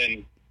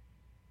person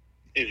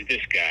is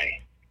this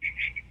guy.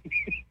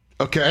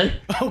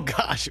 Okay. Oh,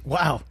 gosh.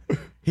 Wow.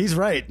 He's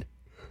right.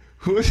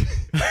 Did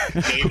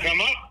it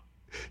come up?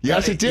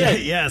 Yes, it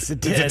did. Yes, it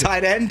did. It's a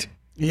tight end?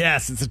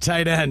 Yes, it's a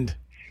tight end.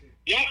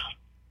 Yeah.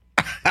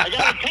 I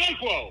got a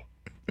Conquo.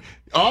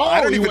 Oh,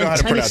 I don't even know how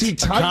to Tennessee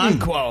pronounce Titan.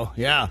 Conquo,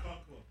 yeah.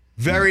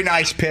 Very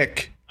nice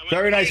pick.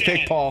 Very nice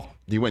pick, Paul.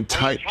 You went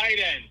tight. Tight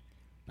end.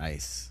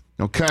 Nice.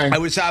 Okay. I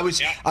was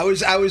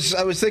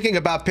thinking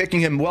about picking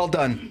him. Well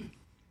done.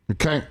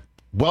 Okay.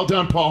 Well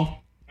done, Paul.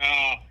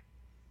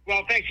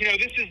 Well, thanks.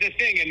 This is the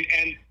thing,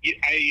 and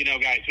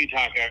guys, we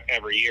talk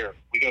every year.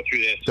 We go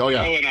through this. Oh,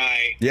 yeah. Joe and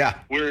I, Yeah.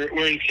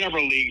 we're in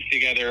several leagues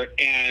together,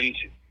 and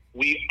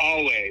we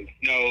always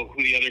know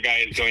who the other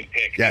guy is going to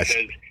pick. Yes.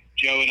 Because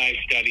Joe and I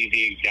study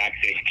the exact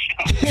same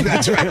stuff.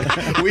 That's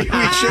right. We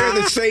share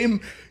the same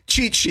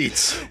cheat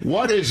sheets.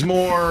 What is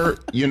more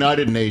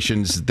United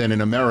Nations than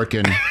an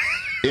American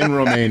in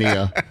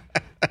Romania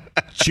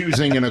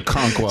choosing an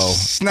Okonkwo?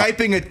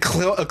 Sniping a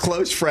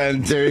close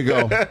friend. There you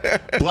go.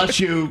 Bless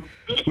you.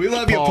 We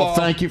love you, Paul.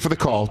 Thank you for the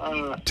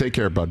call. Take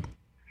care, bud.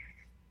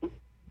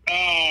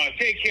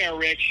 Take care,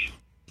 Rich.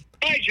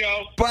 Bye,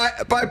 Joe.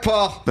 Bye,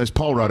 Paul. There's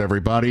Paul Rudd,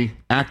 everybody.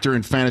 Actor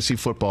and fantasy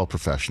football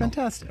professional.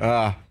 Fantastic.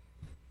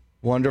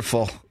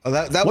 Wonderful.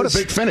 That What was a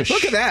big finish.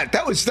 Look at that.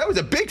 That was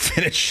a big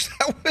finish.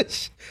 That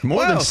was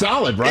More than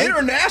solid, right?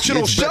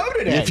 International show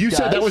today. If you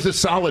said that was a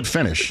solid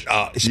finish.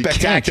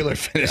 Spectacular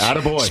finish.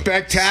 Attaboy.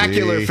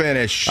 Spectacular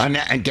finish.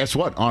 And guess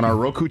what? On our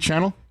Roku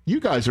channel, you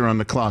guys are on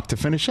the clock to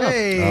finish up.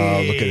 Hey.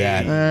 Oh, look at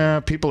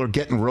that. People are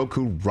getting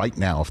Roku right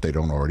now if they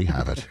don't already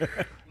have it.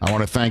 I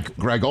want to thank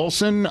Greg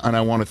Olson, and I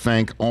want to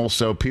thank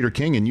also Peter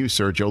King and you,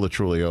 sir, Joe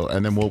Truglio,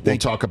 and then we'll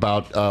talk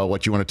about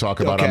what you want to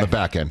talk about on the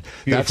back end.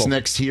 Beautiful. That's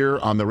next here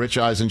on The Rich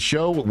Eisen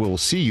Show. We'll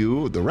see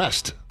you the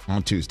rest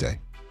on Tuesday.